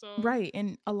things. So right.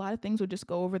 And a lot of things would just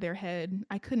go over their head.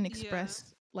 I couldn't Yeah.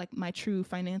 express like my true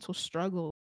financial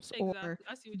struggles, or Exactly.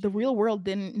 I see what the you real mean. world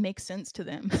didn't make sense to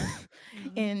them.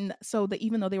 And so that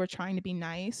even though they were trying to be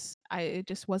nice, it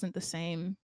just wasn't the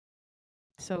same.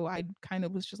 So I kind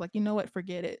of was just like, you know what,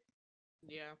 forget it.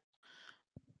 Yeah.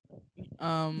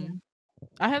 I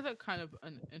had a kind of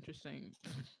an interesting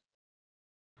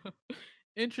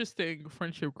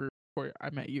friendship group before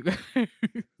I met you guys.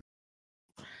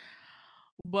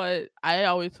 But I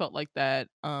always felt like that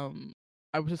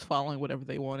I was just following whatever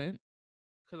they wanted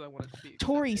because I wanted to be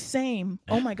Tori, accepted. same.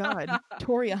 Oh my God.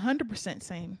 Tori, 100%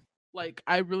 same. Like,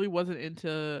 I really wasn't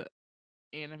into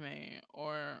anime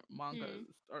or mangas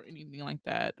or anything like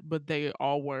that, but they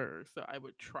all were, so I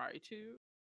would try to.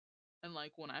 And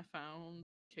like when I found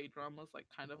K dramas like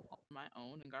kind of on my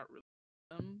own and got really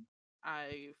into them,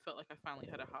 I felt like I finally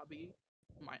had a hobby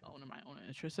of my own and my own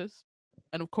interests.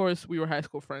 And of course, we were high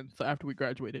school friends, so after we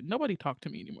graduated, nobody talked to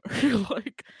me anymore.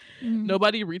 Like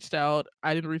nobody reached out.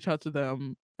 I didn't reach out to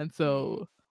them, and so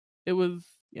it was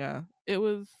it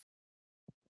was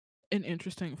an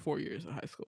interesting 4 years of high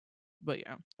school. But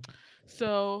yeah,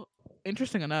 so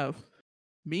interesting enough,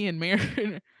 me and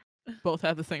Mary both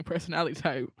have the same personality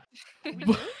type.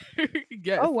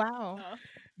 Yes. Oh wow.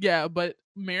 Yeah, but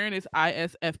Marin is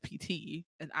ISFPT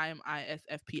and I am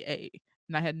ISFPA.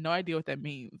 And I had no idea what that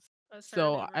means.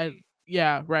 So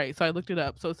right. So I looked it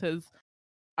up. So it says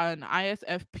an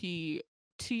ISFP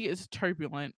T is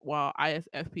turbulent while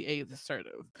ISFPA is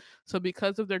assertive. So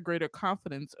because of their greater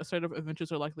confidence, assertive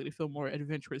adventurers are likely to feel more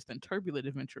adventurous than turbulent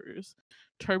adventurers.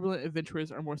 Turbulent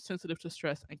adventurers are more sensitive to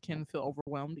stress and can feel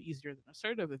overwhelmed easier than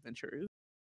assertive adventurers.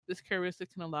 This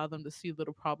characteristic can allow them to see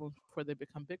little problems before they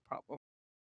become big problems.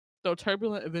 Though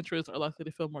turbulent adventurers are likely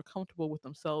to feel more comfortable with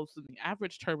themselves than the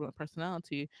average turbulent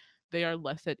personality, they are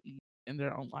less at ease in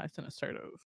their own lives than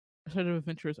assertive. Assertive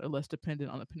adventurers are less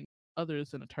dependent on the opinion of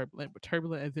others than a turbulent, but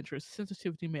turbulent adventurers'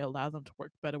 sensitivity may allow them to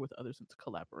work better with others and to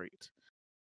collaborate.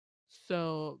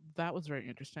 So that was very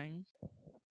interesting.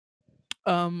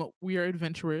 We are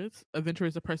adventurers. Adventurer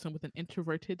is a person with an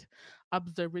introverted,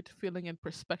 observant, feeling, and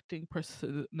prospecting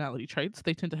personality traits.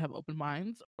 They tend to have open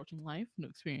minds, approaching life, new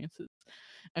experiences,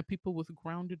 and people with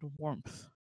grounded warmth.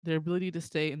 Their ability to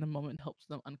stay in the moment helps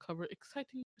them uncover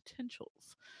exciting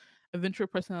potentials. Adventurer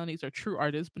personalities are true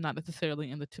artists, but not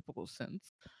necessarily in the typical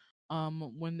sense.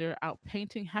 When they're out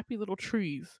painting happy little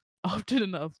trees, often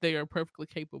enough, they are perfectly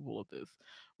capable of this.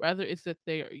 Rather, it's that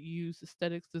they use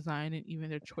aesthetics, design, and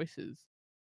even their choices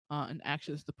and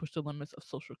actions to push the limits of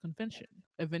social convention.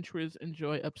 Adventurers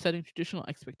enjoy upsetting traditional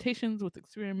expectations with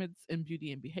experiments in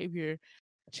beauty and behavior.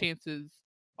 Chances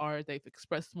are they've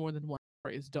expressed more than one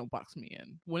phrase, "Don't box me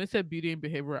in." When it said beauty and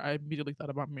behavior, I immediately thought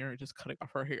about Mary just cutting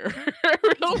off her hair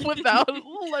without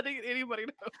letting anybody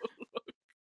know.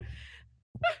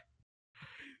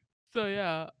 So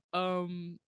yeah,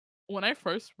 when I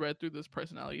first read through this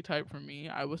personality type for me,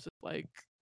 I was just like,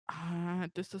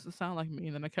 this doesn't sound like me.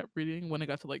 And then I kept reading when it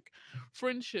got to like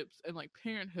friendships and like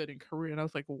parenthood and career, and I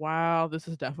was like, wow, this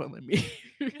is definitely me.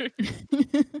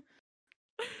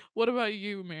 What about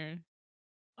you, Mary?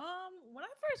 When I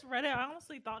first read it, I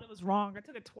honestly thought it was wrong. I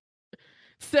took it twice.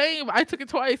 Same. I took it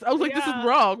twice. I was like, this is Yeah.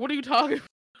 wrong. What are you talking about?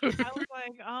 I was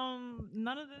like,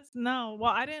 none of this. No.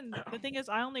 Well, I didn't. The thing is,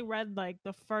 I only read like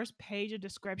the first page of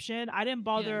description. I didn't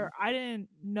bother. I didn't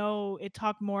know it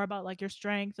talked more about like your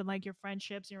strengths and like your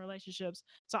friendships and your relationships.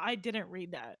 So I didn't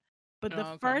read that. But the Oh,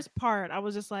 okay. first part, I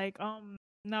was just like,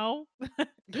 no.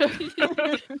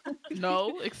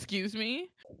 No, excuse me.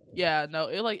 Yeah, no,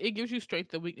 it gives you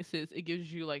strengths and weaknesses. It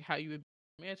gives you like how you would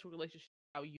manage a relationship,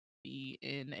 how you be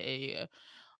in a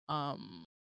um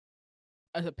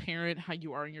as a parent, how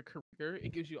you are in your career.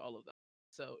 It gives you all of that.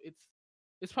 So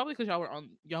it's probably because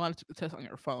y'all took the test on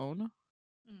your phone,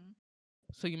 Mm.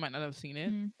 so you might not have seen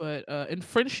it. Mm. But in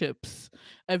friendships,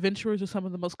 adventurers are some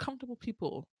of the most comfortable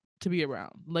people to be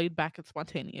around. Laid back and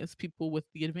spontaneous people with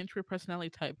the adventurer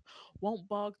personality type won't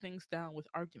bog things down with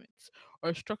arguments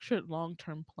or structured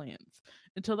long-term plans.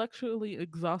 Intellectually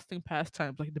exhausting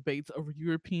pastimes like debates over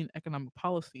European economic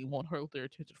policy won't hold their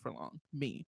attention for long.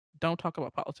 Me. Don't talk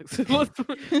about politics.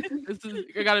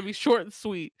 It gotta be short and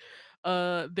sweet.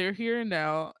 They're here and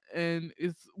now, and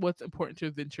is what's important to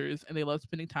adventurers, and they love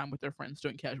spending time with their friends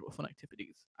doing casual fun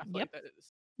activities. I feel Yep. like that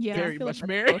is Yeah, I very feel like much that's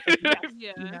married. both of you.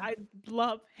 Yes. Yeah. I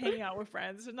love hanging out with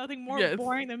friends. There's nothing more Yes.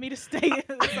 boring than me to stay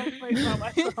in some place by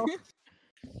myself.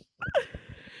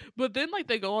 But then like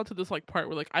they go on to this like part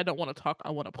where like I don't want to talk,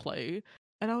 I want to play.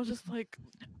 And I was just like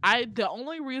the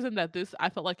only reason that I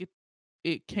felt like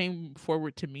it came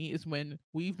forward to me is when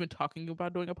we've been talking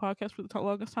about doing a podcast for the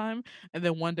longest time, and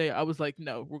then one day I was like,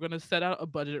 no, we're gonna set out a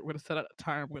budget, we're gonna set out a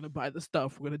time, we're gonna buy the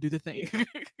stuff, we're gonna do the thing.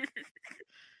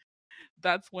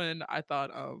 That's when I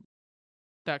thought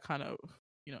that kind of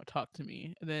talked to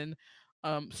me. And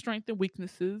then strength and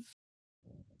weaknesses.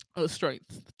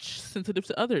 Strengths: sensitive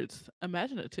to others,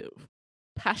 imaginative,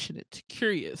 passionate,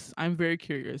 curious. I'm very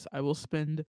curious. I will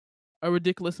spend a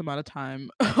ridiculous amount of time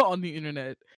on the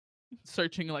internet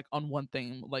searching like on one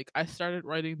thing. Like I started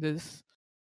writing this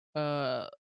uh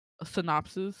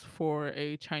synopsis for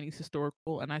a Chinese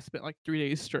historical, and I spent like 3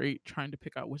 days straight trying to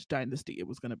pick out which dynasty it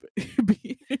was gonna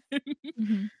be.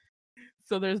 Mhm.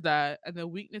 So there's that. And the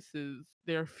weaknesses: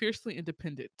 they're fiercely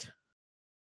independent,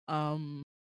 um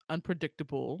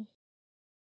unpredictable,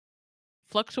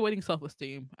 fluctuating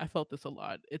self-esteem. I felt this a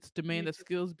lot. It's demand Me that too.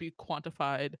 skills be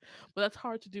quantified, but that's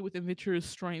hard to do with adventurers'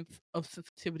 strength of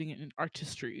sensitivity and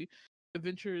artistry.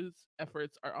 Adventurers'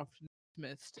 efforts are often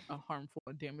dismissed, a harmful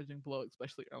and damaging blow,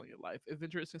 especially early in life.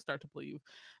 Adventurers can start to believe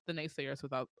the naysayers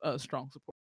without strong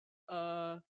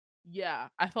support. Yeah,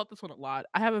 I felt this one a lot.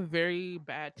 I have a very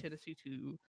bad tendency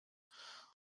to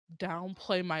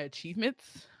downplay my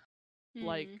achievements.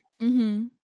 Like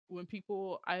Mhm. when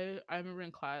people, I remember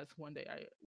in class one day,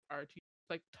 our teacher was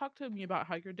like, talk to me about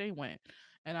how your day went,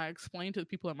 and I explained to the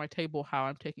people at my table how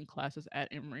I'm taking classes at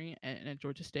Emory and at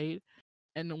Georgia State.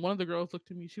 And then one of the girls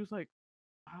looked at me, she was like,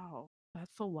 wow,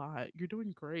 that's a lot, you're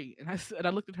doing great. And I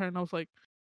looked at her and I was like,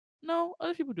 no,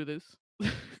 other people do this.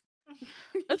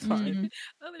 That's fine. Mhm.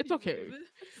 Other It's people okay. do this.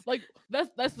 Like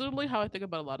that's literally how I think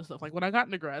about a lot of stuff. Like when I got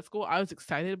into grad school, I was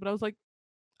excited, but I was like,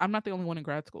 I'm not the only one in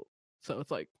grad school. So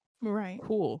it's like, Right.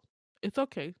 cool. It's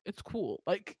okay. It's cool.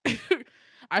 Like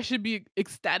I should be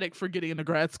ecstatic for getting into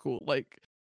grad school, like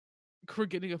for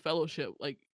getting a fellowship.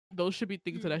 Like those should be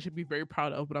things that I should be very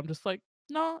proud of, but I'm just like,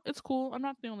 no, it's cool. I'm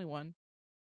not the only one.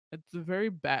 It's a very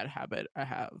bad habit I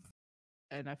have.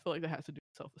 And I feel like that has to do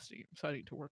with self-esteem. So I need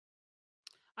to work.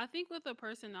 I think with the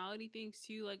personality things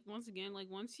too, like once again, like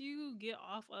once you get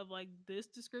off of like this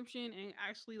description and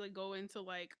actually like go into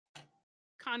like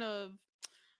kind of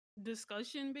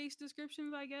discussion based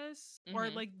descriptions, I guess, or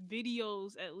Mhm. like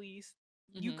videos at least,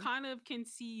 you Mhm. kind of can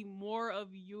see more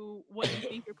of you what you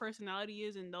think your personality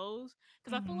is in those.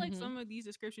 Because I feel like Mhm. some of these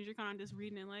descriptions you're kind of just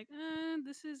reading and like,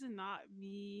 this is not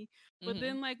me. But Mhm.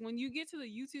 then like when you get to the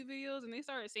YouTube videos and they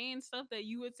start saying stuff that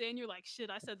you would say and you're like, shit,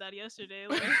 I said that yesterday.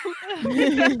 Like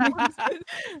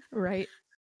Right.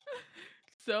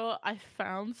 So I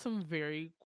found some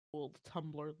very cool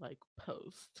Tumblr like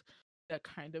posts that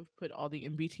kind of put all the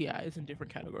MBTIs in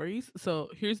different categories. So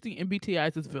here's the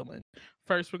MBTIs as villain.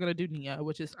 First, we're gonna do Nia,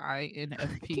 which is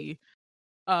INFP.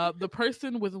 The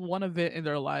person with one event in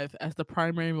their life as the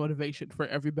primary motivation for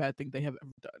every bad thing they have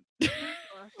ever done.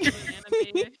 she's an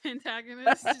anime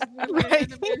antagonist. She's literally an Right.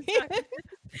 anime antagonist.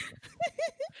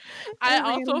 I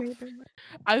Every also anime thing.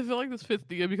 I feel like this fits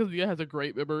Nia because Nia has a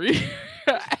great memory.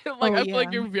 Like Oh, I feel like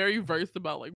yeah. you're very versed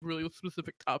about like really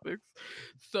specific topics.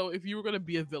 So if you were gonna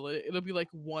be a villain, it'll be like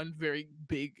one very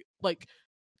big like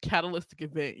catalytic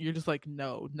event. You're just like,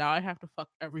 no, now I have to fuck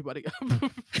everybody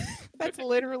up. That's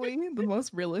literally the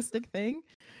most realistic thing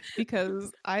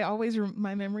because I always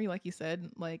my memory, like you said,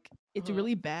 like it's Uh-huh.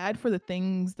 really bad for the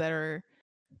things that are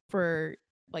for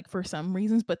like for some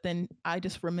reasons, but then I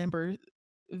just remember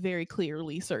very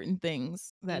clearly certain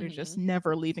things that are just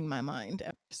never leaving my mind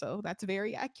ever. So that's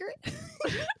very accurate.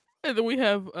 And then we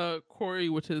have Corey,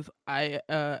 which is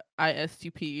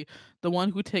ISTP, the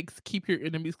one who takes keep your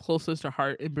enemies closest to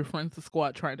heart and befriends the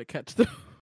squad trying to catch them.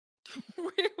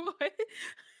 Wait, what?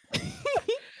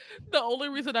 The only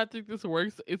reason I think this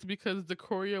works is because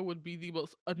Decoria would be the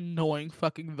most annoying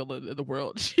fucking villain in the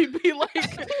world. She'd be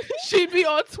like, she'd be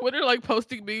on Twitter like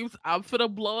posting memes. I'm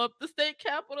finna blow up the state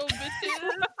capitol,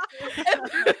 bitches.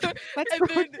 That's And so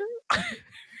then true.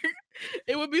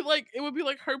 it would be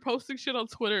like her posting shit on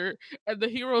Twitter, and the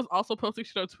heroes also posting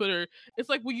shit on Twitter. It's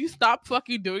like, will you stop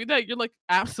fucking doing that? You're like,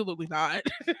 absolutely not.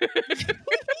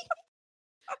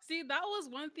 See, that was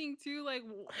one thing too. Like,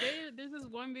 there's this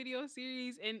one video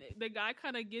series, and the guy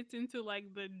kind of gets into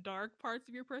like the dark parts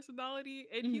of your personality,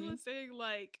 and he was saying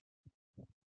like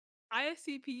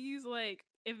ISTPs,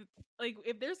 if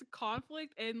there's a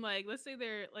conflict and like let's say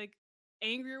they're like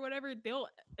angry or whatever, they'll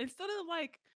instead of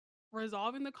like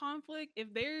resolving the conflict,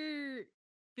 if they're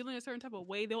feeling a certain type of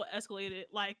way, they'll escalate it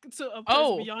like to a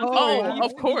place beyond Oh,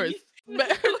 of course.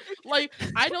 ISTP. Like,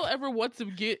 I don't ever want to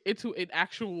get into an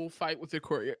actual fight with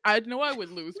Decoria. I know I would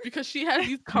lose because she has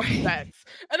these comebacks,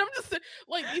 and I'm just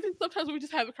like, even sometimes we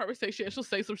just have a conversation and she'll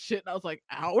say some shit, and I was like,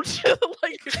 ouch.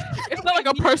 Like, it's not like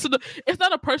a personal, it's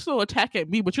not a personal attack at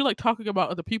me, but you're like talking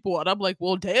about other people, and I'm like,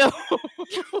 well, damn.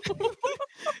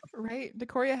 Right?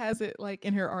 Decoria has it like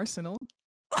in her arsenal.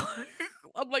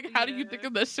 I'm like, how do you think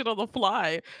of that shit on the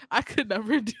fly? I could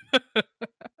never do that.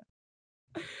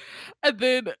 And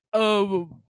then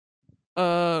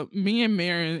me and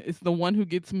Marin is the one who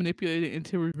gets manipulated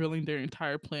into revealing their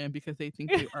entire plan because they think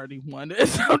they already won, and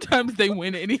sometimes they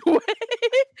win anyway.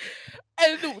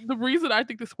 And the reason I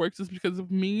think this works is because of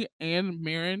me and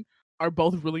Marin are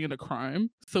both really into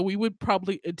crime, so we would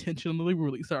probably intentionally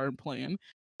release our plan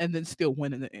and then still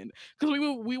win in the end, because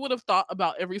we would have thought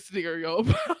about every scenario.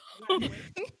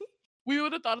 We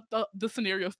would have thought the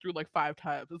scenarios through like 5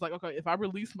 times. It's like, okay, if I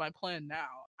release my plan now,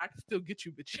 I can still get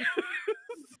you, bitch.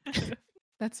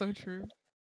 That's so true.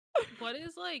 What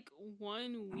is like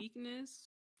one weakness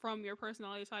from your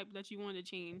personality type that you want to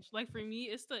change? Like for me,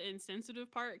 it's the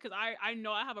insensitive part because I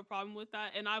know I have a problem with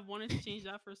that, and I've wanted to change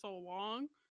that for so long.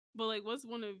 But like, what's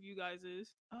one of you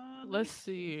guys's? Let's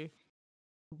see.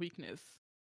 Weakness.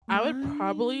 I would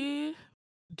probably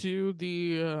do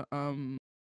the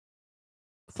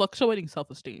fluctuating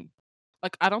self-esteem.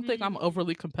 Like, I don't think I'm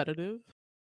overly competitive.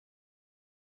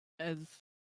 As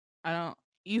I don't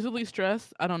easily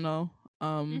stressed. I don't know.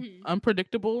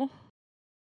 Unpredictable.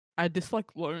 I dislike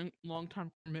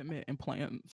long-term commitment and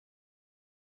plans.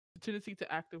 The tendency to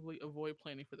actively avoid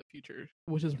planning for the future,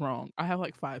 which is wrong. I have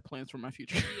like 5 plans for my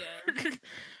future. Yeah.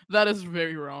 That is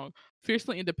very wrong.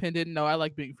 Fiercely independent. No, I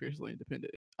like being fiercely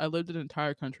independent. I lived an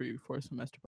entire country for a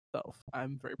semester by myself.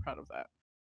 I'm very proud of that.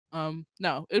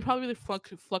 No, it'd probably be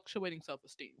the fluctuating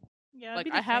self-esteem. Yeah, Like,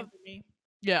 it'd be the same for me.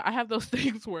 Yeah, I have those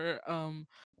things where I'm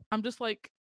just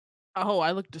like, oh,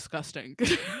 I look disgusting.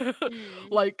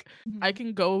 Like, I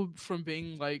can go from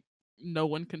being like no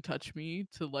one can touch me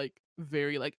to like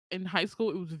very like in high school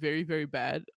it was very, very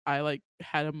bad. I like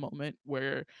had a moment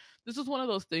where this is one of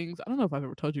those things, I don't know if I've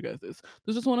ever told you guys this.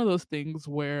 This is one of those things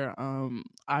where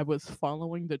I was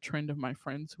following the trend of my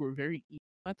friends who were very emo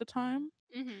at the time.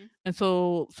 And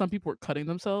so some people were cutting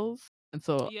themselves. And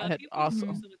so Yeah, I had people also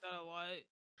used to do that a lot.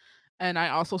 and I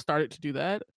also started to do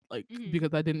that, like,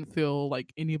 because I didn't feel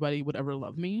like anybody would ever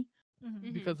love me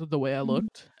because of the way I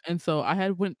looked. And so I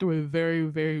had went through a very,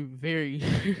 very, very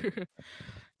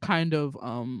kind of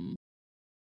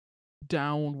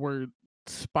downward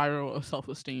spiral of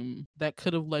self-esteem that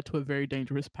could have led to a very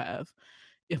dangerous path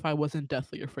if I wasn't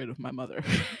deathly afraid of my mother.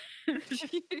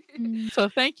 So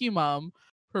thank you, Mom,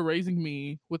 for raising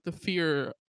me with the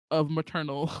fear of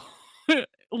maternal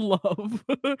love.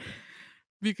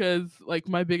 Because like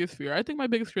my biggest fear, I think my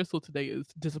biggest fear still today is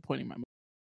disappointing my mom.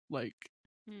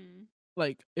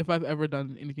 Like if I've ever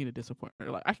done anything to disappoint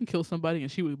her, like I can kill somebody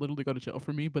and she would literally go to jail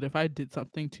for me. But if I did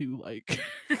something to like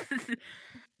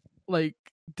like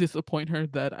disappoint her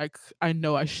that I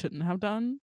know I shouldn't have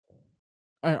done,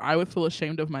 I would feel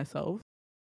ashamed of myself.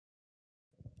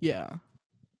 Yeah.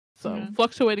 So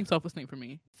fluctuating self-esteem for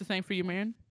me. It's the same for you,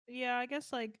 man. Yeah, I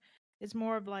guess like it's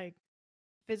more of like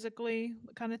physically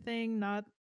kind of thing, not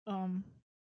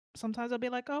sometimes I'll be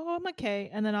like, "Oh, I'm okay."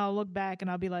 And then I'll look back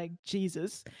and I'll be like,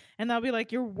 "Jesus." And I'll be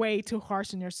like, "You're way too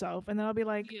harsh on yourself." And then I'll be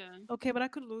like, Yeah. "Okay, but I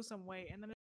could lose some weight." And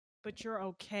then but you're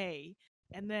okay.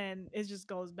 And then it just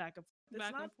goes back and forth. It's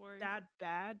Back not and forth. that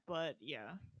bad, but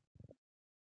yeah.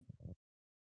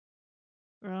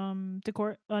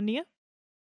 Nia?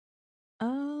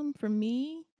 For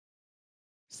me,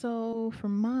 So for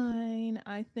mine,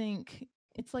 I think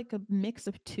it's like a mix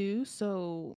of two.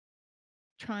 So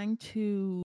trying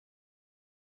to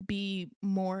be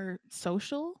more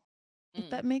social, if Mm.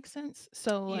 that makes sense.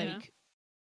 So Yeah. like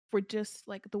for just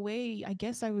like the way I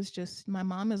guess I was just my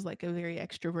mom is like a very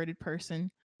extroverted person.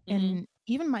 Mm-hmm. And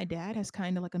even my dad has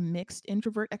kind of like a mixed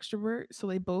introvert extrovert. So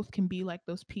they both can be like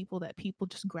those people that people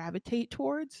just gravitate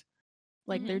towards.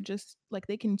 Like they're Mhm. just like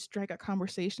they can strike a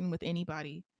conversation with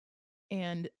anybody.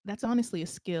 And that's honestly a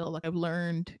skill. Like I've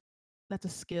learned that's a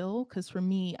skill because for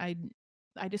me, I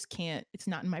just can't. It's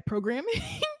not in my programming.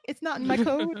 It's not in my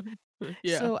code.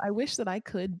 Yeah. So I wish that I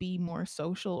could be more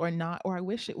social or not, or I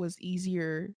wish it was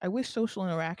easier. I wish social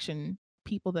interaction,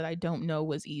 people that I don't know,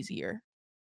 was easier.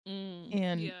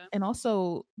 Mm. Yeah. And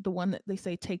also the one that they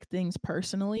say take things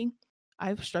personally.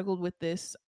 I've struggled with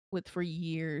this with for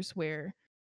years where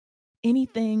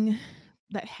anything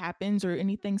that happens or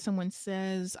anything someone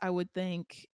says, I would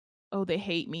think, oh, they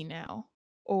hate me now.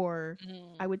 Or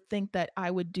I Mm. would think that I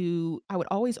would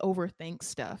always overthink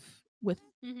stuff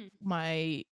Mhm.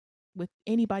 my with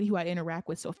anybody who I interact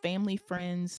with. So family,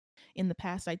 friends. In the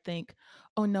past, I'd think,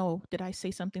 oh no, did I say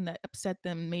something that upset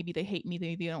them? Maybe they hate me.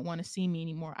 They don't want to see me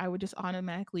anymore. I would just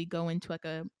automatically go into like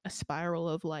a spiral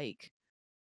of like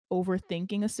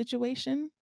overthinking a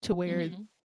situation to where Mm-hmm.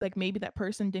 like maybe that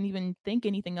person didn't even think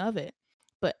anything of it.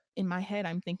 But in my head,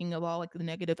 I'm thinking of all like the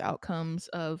negative outcomes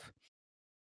of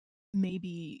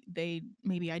maybe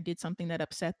I did something that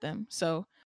upset them. So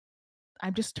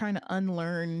I'm just trying to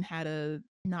unlearn how to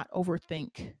not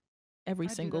overthink every I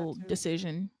do that single too.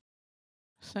 decision.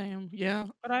 Same. Yeah.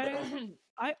 But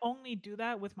I only do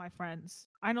that with my friends.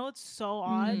 I know it's so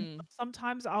odd. Mm. Mm. But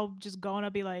sometimes I'll just go and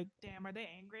I'll be like, "Damn, are they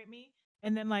angry at me?"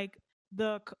 And then like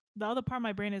the other part of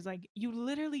my brain is like, "You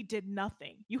literally did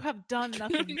nothing. You have done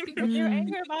nothing. If you're Mm.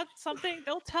 angry about something,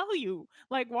 they'll tell you.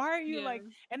 Like, why are you Yeah. like?"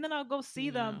 And then I'll go see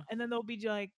them, Yeah. and then they'll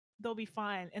be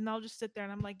fine, and I'll just sit there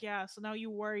and I'm like, "Yeah." So now you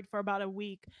worried for about a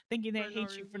week, thinking they For no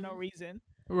hate you for no reason. reason.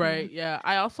 Yeah. Right. Yeah.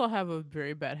 I also have a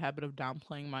very bad habit of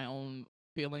downplaying my own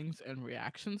feelings and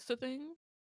reactions to things.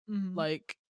 Mm-hmm.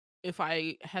 Like, if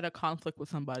I had a conflict with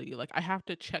somebody, like I have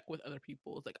to check with other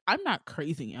people. It's like, I'm not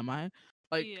crazy, am I?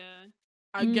 Like, Yeah.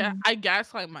 Mm. I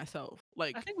gaslight myself. I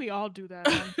Like, think we all do that,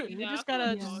 honestly. We Yeah. I just feel like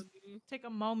gotta we Yeah. all just do. take a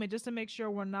moment just to make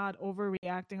sure we're not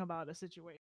overreacting about a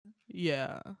situation.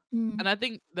 yeah. Mm. And I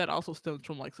think that also stems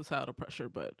from like societal pressure,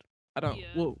 but I don't.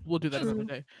 Yeah. We'll do that Because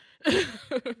another True.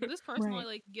 day. this personality, Right.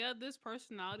 like, yeah, this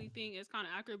personality thing is kind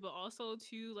of accurate, but also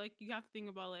too, like, you have to think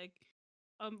about like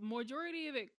a majority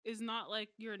of it is not like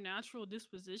your natural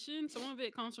disposition. Some of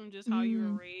it comes from just how you were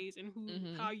Mm. raised and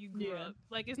Mm-hmm. how you grew Yeah. up.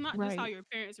 Like, it's not just how Right. your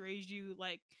parents raised you.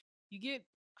 Like, you get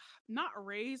not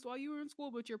raised while you were in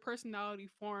school, but your personality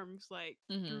forms like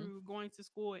Mm-hmm. through going to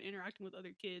school and interacting with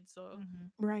other kids. So Hmm.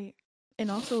 Right. And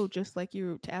also just like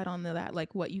you to add on to that,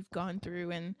 like what you've gone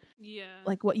through and yeah,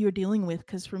 like what you're dealing with.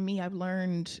 Cause for me, I've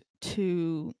learned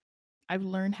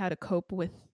how to cope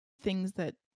with things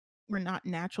that were not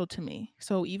natural to me.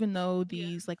 So even though yeah,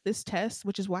 these like this test,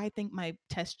 which is why I think my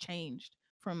test changed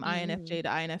from Mm-hmm. INFJ to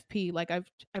INFP, like I've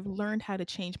learned how to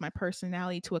change my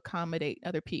personality to accommodate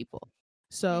other people.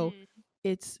 So mm,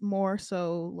 it's more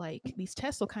so like these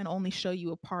tests will kind of only show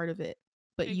you a part of it,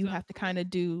 but you have to kind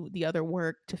exactly. of do the other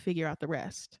work to figure out the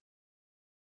rest.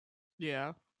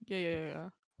 Yeah. Yeah.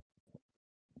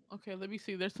 Okay, let me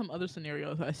see. There's some other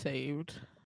scenarios I saved.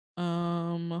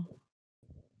 Um,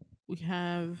 we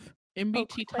have Oh, MBT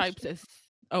quick types question. as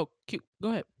oh, cute. Go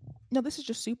ahead. No, this is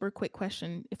just super quick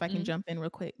question if I can Mm, jump in real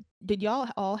quick. Did y'all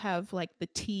all have like the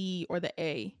T or the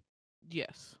A?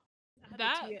 yes. I had the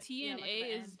That T, T yeah, and like at A the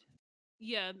is end.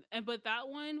 yeah, and but that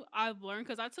one I've learned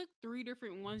because I took three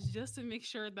different ones just to make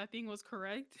sure that thing was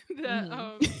correct. That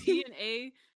Mm-hmm. T and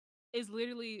A is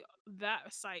literally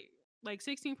that site. Like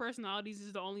 16 personalities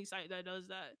is the only site that does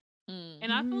that. Mm.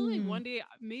 And I feel like Mm, one day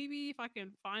maybe if I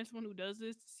can find someone who does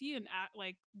this, see an act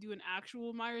like do an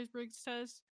actual Myers Briggs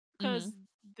test, Mm-hmm.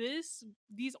 because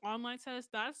these online tests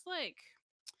that's like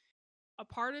a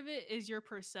part of it is your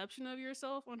perception of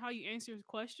yourself on how you answer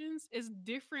questions is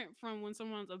different from when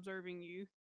someone's observing you.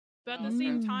 But at Oh, the okay.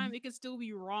 same time, mm, it could still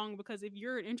be wrong because if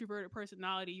you're an introverted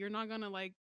personality, you're not gonna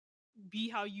like be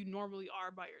how you normally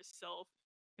are by yourself,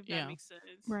 if that Yeah. makes sense.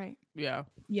 right. Yeah.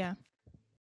 Yeah.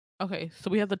 Okay, so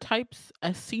we have the types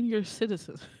as senior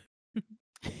citizens.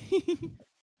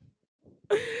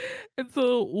 And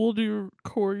so we'll do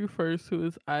Corey first, who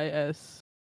is ISTP.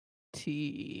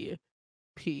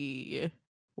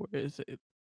 Where is it?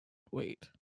 Wait.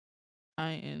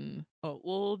 Oh,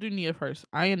 we'll do Nia first.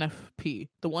 INFP,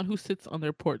 the one who sits on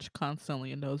their porch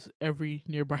constantly and knows every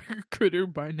nearby critter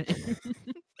by name.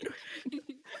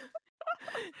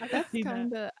 I could That's see that.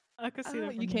 kind of. I could see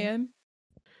that You from you. can.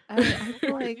 I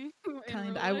feel like In kind.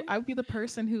 real I life? I would be the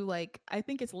person who like. I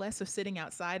think it's less of sitting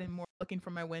outside and more looking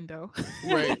from my window.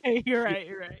 Right. You're right.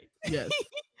 You're right. Yes.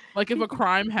 Like if a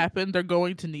crime happened, they're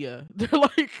going to Nia. They're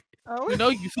like, Oh. we know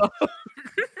you saw.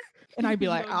 And I'd be You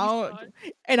like, know you oh, saw it.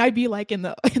 and I'd be like in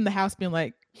the house, being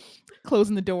like,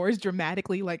 closing the doors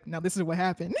dramatically, like, now this is what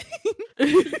happened.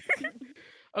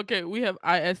 Okay, we have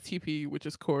ISTP, which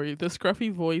is Corey. The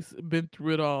scruffy voice, been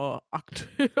through it all,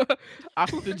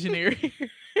 octogenarian.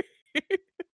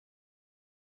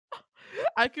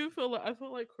 I feel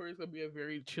like Corey's gonna be a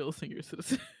very chill senior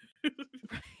citizen.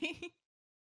 Right?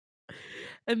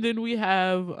 And then we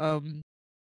have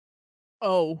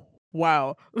oh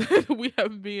wow. We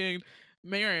have being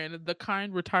Marin, the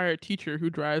kind retired teacher who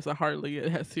drives a Harley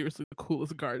and has seriously the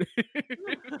coolest garden.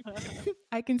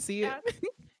 I can see it.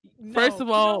 First No,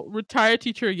 of all, retired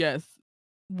teacher, yes.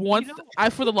 Once know-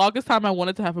 for the longest time I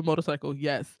wanted to have a motorcycle,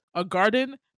 yes. A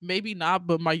garden, maybe not,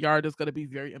 but my yard is gonna be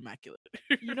very immaculate.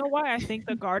 you know why I think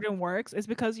the garden works is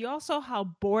because you also how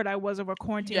bored I was over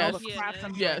quarantine, all the Yes. crap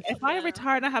I'm Yes. doing. If I Yeah.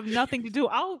 retire and I have nothing to do,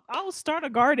 I'll start a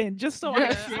garden just so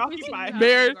Yes. I can be occupied.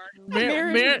 Marin-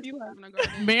 Marin-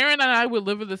 Marin and I would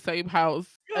live in the same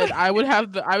house, and I would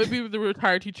be the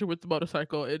retired teacher with the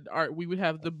motorcycle, and we would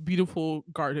have the beautiful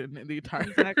garden in the entire.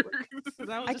 Exactly. 'Cause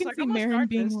I was I just can like, see I'm gonna Marin start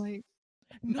being this. like,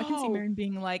 I can see No. Marin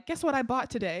being like, guess what I bought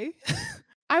today?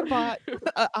 I bought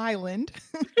an island.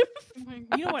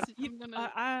 You know what?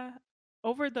 I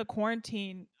over the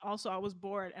quarantine, also I was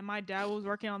bored, and my dad was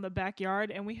working on the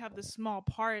backyard, and we have this small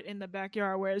part in the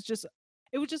backyard where it was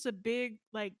just a big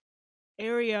like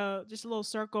area, just a little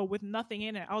circle with nothing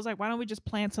in it. I was like, why don't we just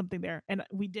plant something there? And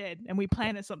we did, and we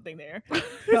planted something there.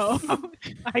 So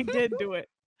I did do it.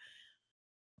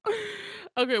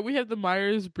 Okay, we have the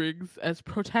Myers-Briggs as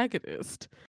protagonist.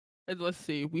 And let's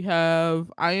see, we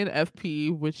have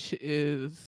INFP, which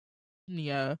is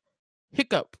Nia.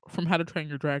 Hiccup from How to Train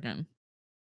Your Dragon.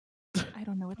 I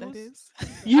don't know what that Who's- is.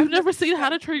 You've I've never seen seen How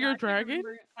to that. Train Yeah, Your I can't Dragon?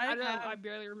 remember- I I have-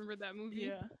 barely remember that movie.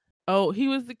 Yeah. Oh, he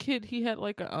was the kid. He had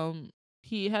like a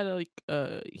he had like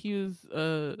he was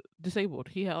disabled.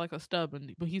 He had like a stub,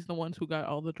 but he's the ones who got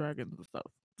all the dragons and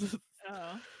stuff.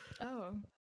 Oh.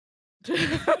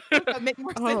 That make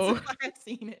more sense Oh. if I had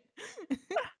seen it.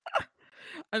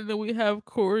 And then we have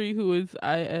Corey, who is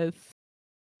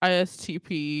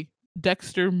ISTP,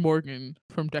 Dexter Morgan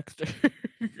from Dexter.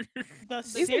 The it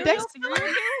serial Dexter? killer?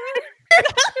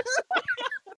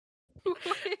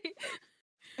 Wait.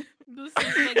 This is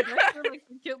like Dexter, like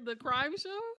the crime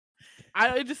show.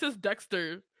 It just says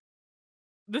Dexter.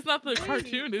 That's not the Wait.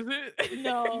 cartoon, is it?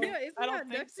 No, Yeah, isn't I don't that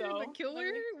think Dexter so. the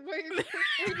killer? Wait,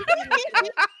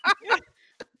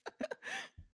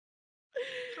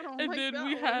 I don't And like then that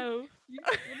we one. have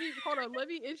Hold on, let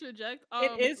me interject.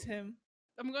 It is him.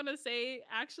 I'm gonna say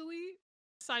actually,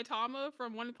 Saitama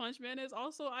from One Punch Man is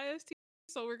also IST.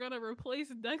 So we're gonna replace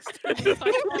Dexter with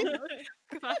Saitama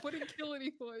because I wouldn't kill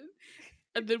anyone.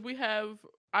 And then we have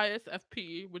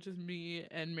ISFP, which is me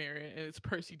and Marion, and it's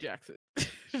Percy Jackson.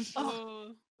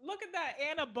 Oh, Look at that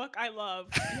Anna book I love.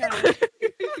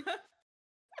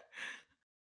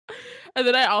 And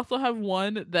then I also have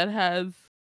one that has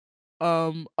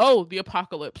the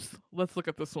apocalypse. Let's look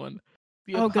at this one.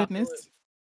 The Oh, Apocalypse. goodness.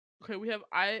 Okay, we have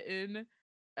INFP,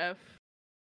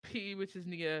 which is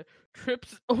Nia,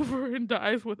 trips over and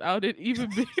dies without it even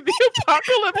being the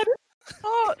apocalypse.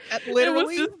 Oh,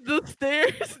 Literally, it was just the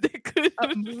stairs. They could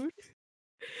up mood.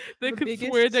 they the could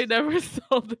swear they biggest- never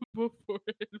saw them before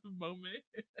in the moment.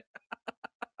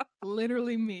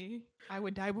 Literally me. I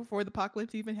would die before the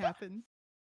apocalypse even happens.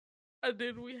 And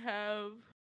then we have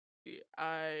the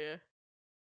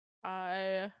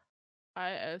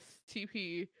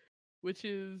ISTP, which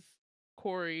is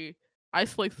Corey,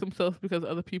 isolates themselves because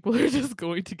other people are just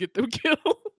going to get them killed.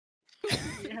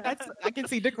 I can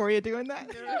see Decoria doing that.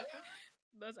 yeah,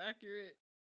 that's accurate.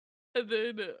 And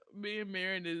then me and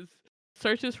Marin is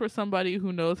searches for somebody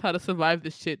who knows how to survive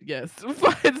this shit. Yes,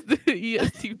 finds the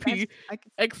ESTP, That's- I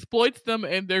can- exploits them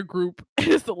and their group, and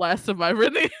is the last survivor.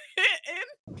 In the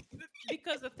end.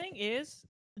 Because the thing is,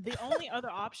 the only other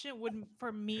option would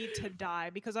for me to die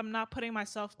because I'm not putting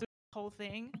myself through the whole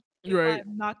thing. If Right.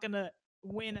 I'm not gonna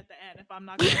win at the end. If I'm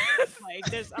not gonna like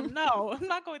this, I'm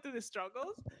not going through the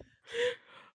struggles.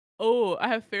 Oh, I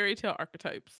have fairy tale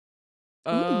archetypes.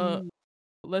 Ooh.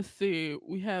 Let's see.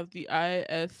 We have the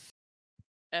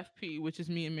ISFP, which is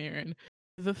me and Marin.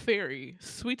 The fairy,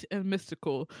 sweet and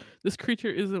mystical. This creature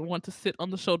isn't one to sit on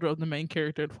the shoulder of the main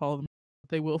character and follow them.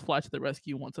 They will fly to the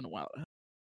rescue once in a while.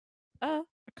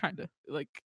 Kinda. Like,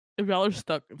 if y'all are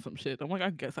stuck in some shit, I'm like, I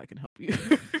guess I can help you.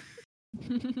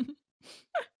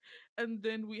 And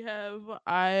then we have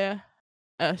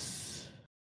IS.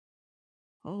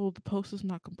 Oh, the post is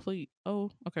not complete.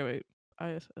 Oh, okay, wait.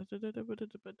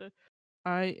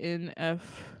 INFP,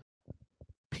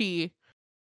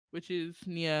 which is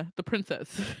Nia, the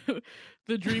princess,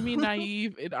 the dreamy,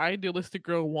 naive, and idealistic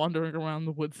girl wandering around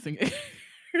the woods singing.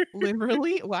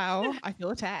 Literally, wow, I feel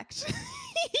attacked.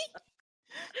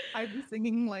 I'd be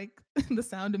singing like the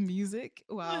Sound of Music.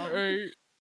 Wow. Right.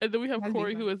 And then we have That'd be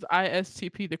Corey, fun. who is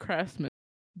ISTP, the craftsman.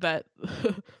 That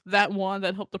that wand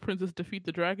that helped the princess defeat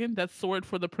the dragon, that sword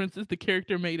for the princess, the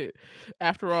character made it.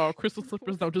 After all, crystal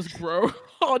slippers don't just grow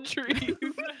on trees.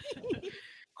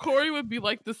 Corey would be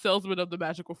like the salesman of the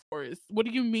magical forest. What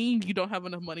do you mean you don't have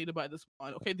enough money to buy this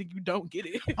wand? Okay, then you don't get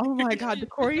it. Oh my god,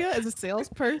 Decoria is a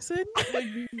salesperson.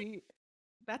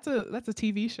 That's a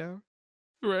TV show.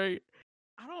 Right.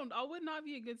 I would not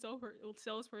be a good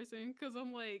salesperson because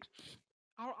I'm like,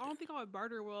 I don't think I would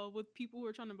barter well with people who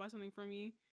are trying to buy something from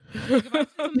me. Like if I say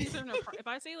something certain, if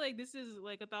I say like this is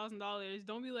like $1,000,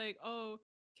 don't be like, oh,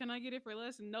 can I get it for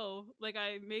less? No, like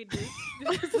I made this.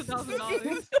 This is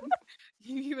 $1,000.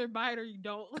 You either buy it or you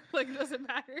don't. Like it doesn't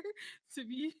matter to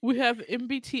me. We have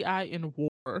MBTI in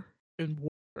war.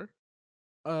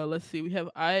 Let's see. We have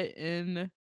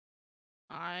INFP,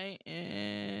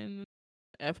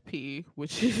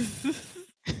 which is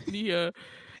Nia.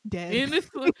 Dead.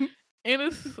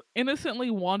 Innocently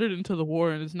wandered into the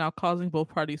war and is now causing both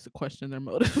parties to question their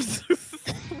motives.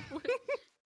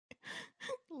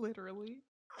 Literally.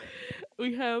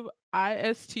 We have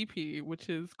ISTP, which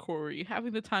is Corey,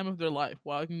 having the time of their life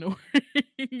while ignoring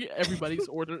everybody's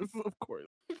orders, of course.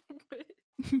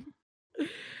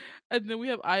 And then we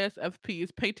have ISFP,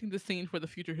 is painting the scene for the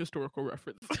future historical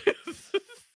reference.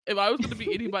 If I was going to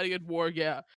be anybody in war,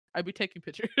 yeah, I'd be taking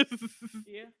pictures.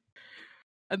 Yeah.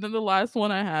 And then the last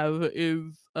one I have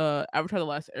is Avatar: The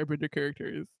Last Airbender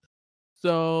characters.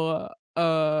 So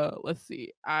let's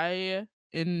see.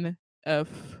 INFPs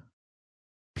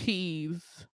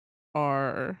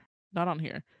are not on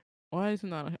here. Why is it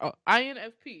not on here? Oh,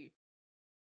 INFP.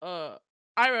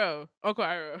 Iroh. Uncle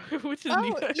Iroh, which is Oh,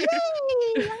 Nia.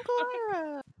 yay! Uncle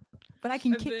Ira. But I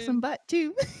can And kick then- some butt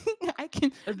too. I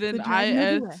can. And then the Dragon of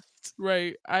the IS West.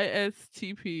 right.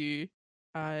 ISTP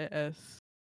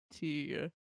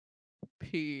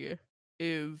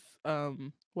is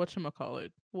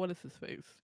whatchamacallit? What is his face?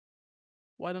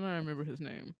 Why don't I remember his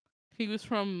name? He was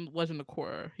from Legend of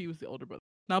Korra. He was the older brother.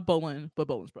 Not Bolin, but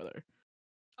Bolin's brother.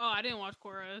 Oh, I didn't watch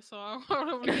Korra, so I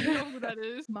don't really know who that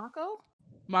is. Mako?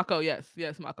 Mako, yes,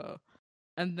 Mako.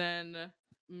 And then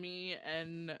me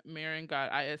and Marin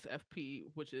got ISFP,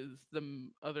 which is the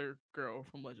other girl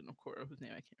from Legend of Korra, whose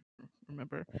name I can't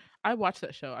remember. I watched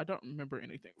that show. I don't remember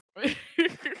anything.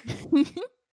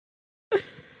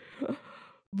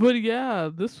 But yeah,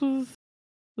 this was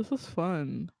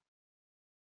fun.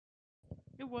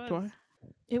 It was.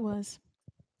 It was.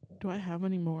 Do I have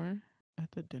any more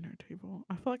at the dinner table?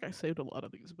 I feel like I saved a lot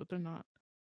of these, but they're not.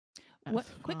 What?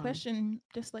 as Quick fun. question,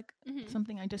 just like Mhm.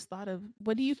 something I just thought of.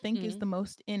 What do you think is Mhm. the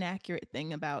most inaccurate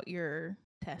thing about your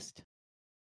test?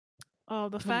 Oh,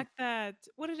 the Hmm. fact that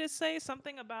what did it say?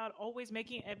 Something about always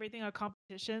making everything a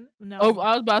competition. No. Oh,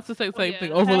 I was about to say the same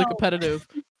thing. yeah. Overly Hell. competitive.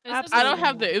 It's I don't Absolutely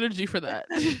have the not. energy for that.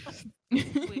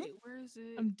 Wait, where is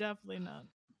it? I'm definitely not.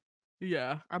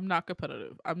 Yeah, I'm not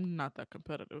competitive. I'm not that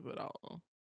competitive at all.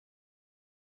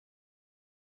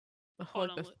 I feel Hold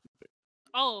like on. that's-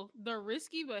 Oh, the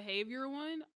risky behavior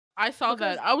one. I saw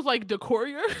Because- that. I was like,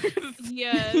 Decoria?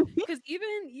 Yeah, because even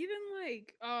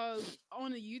like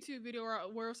on a YouTube video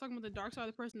where I was talking about the dark side of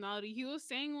the personality, he was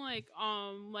saying like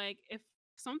if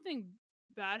something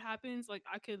bad happens, like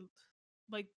I could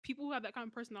like people who have that kind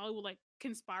of personality will like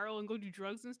can spiral and go do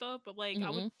drugs and stuff, but like I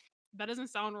would that doesn't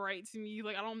sound right to me.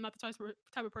 Like I'm not the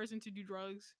type of person to do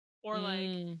drugs or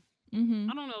like Mm-hmm.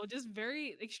 I don't know, just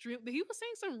very extreme. He was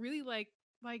saying some really like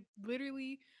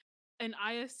literally an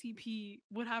ISTP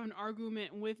would have an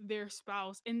argument with their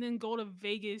spouse and then go to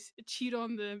Vegas, cheat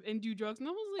on them, and do drugs. And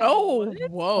I was like, Oh, what?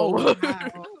 whoa. wow.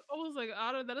 I was like,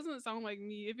 that doesn't sound like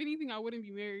me. If anything, I wouldn't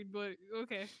be married, but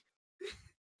okay.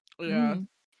 Yeah. Mhm.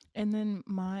 And then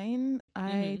mine,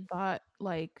 I Mhm. thought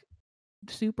like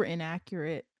super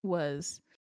inaccurate was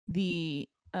the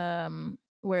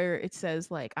where it says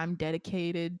like I'm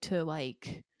dedicated to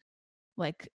like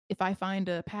if I find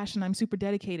a passion, I'm super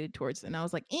dedicated towards it. And I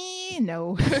was like,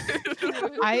 no.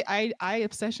 I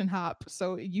obsession hop.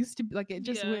 So it used to be like it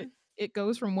just Yeah. went it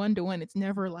goes from one to one. It's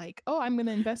never like, oh, I'm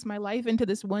gonna invest my life into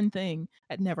this one thing.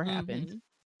 That never happened. Mhm.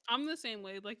 I'm the same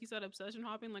way. Like you said, obsession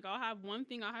hopping. Like I'll have one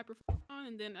thing I hyper on,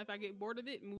 and then if I get bored of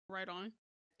it, move right on.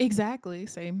 Exactly.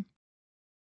 Same.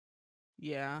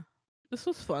 Yeah. This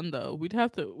was fun though. We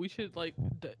should like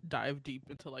dive deep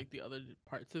into like the other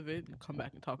parts of it and come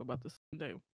back and talk about this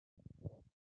someday.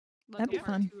 Like That'd a be part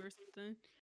fun. 2 or something.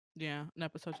 Yeah, an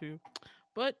episode 2.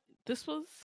 But this was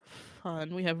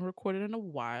fun. We haven't recorded in a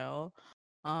while.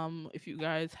 If you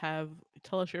guys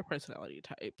tell us your personality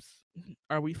types.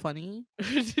 Are we funny?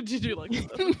 Did you like this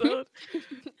episode?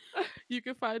 You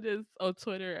can find us on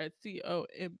Twitter at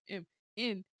COMMNTD.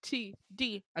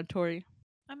 I'm Tori.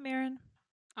 I'm Marin.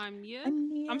 I'm Mia. I'm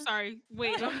Nia. I'm sorry.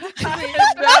 Wait. Wait,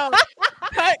 no.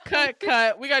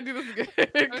 Cut. We gotta do this again.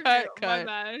 Okay, my cut.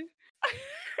 bad.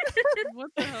 What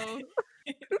the hell?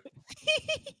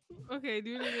 Okay,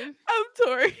 do it again. I'm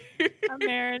Tori. I'm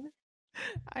Marin.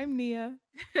 I'm Nia.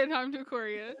 And I'm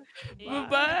Decoria. Bye.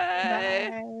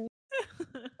 Bye.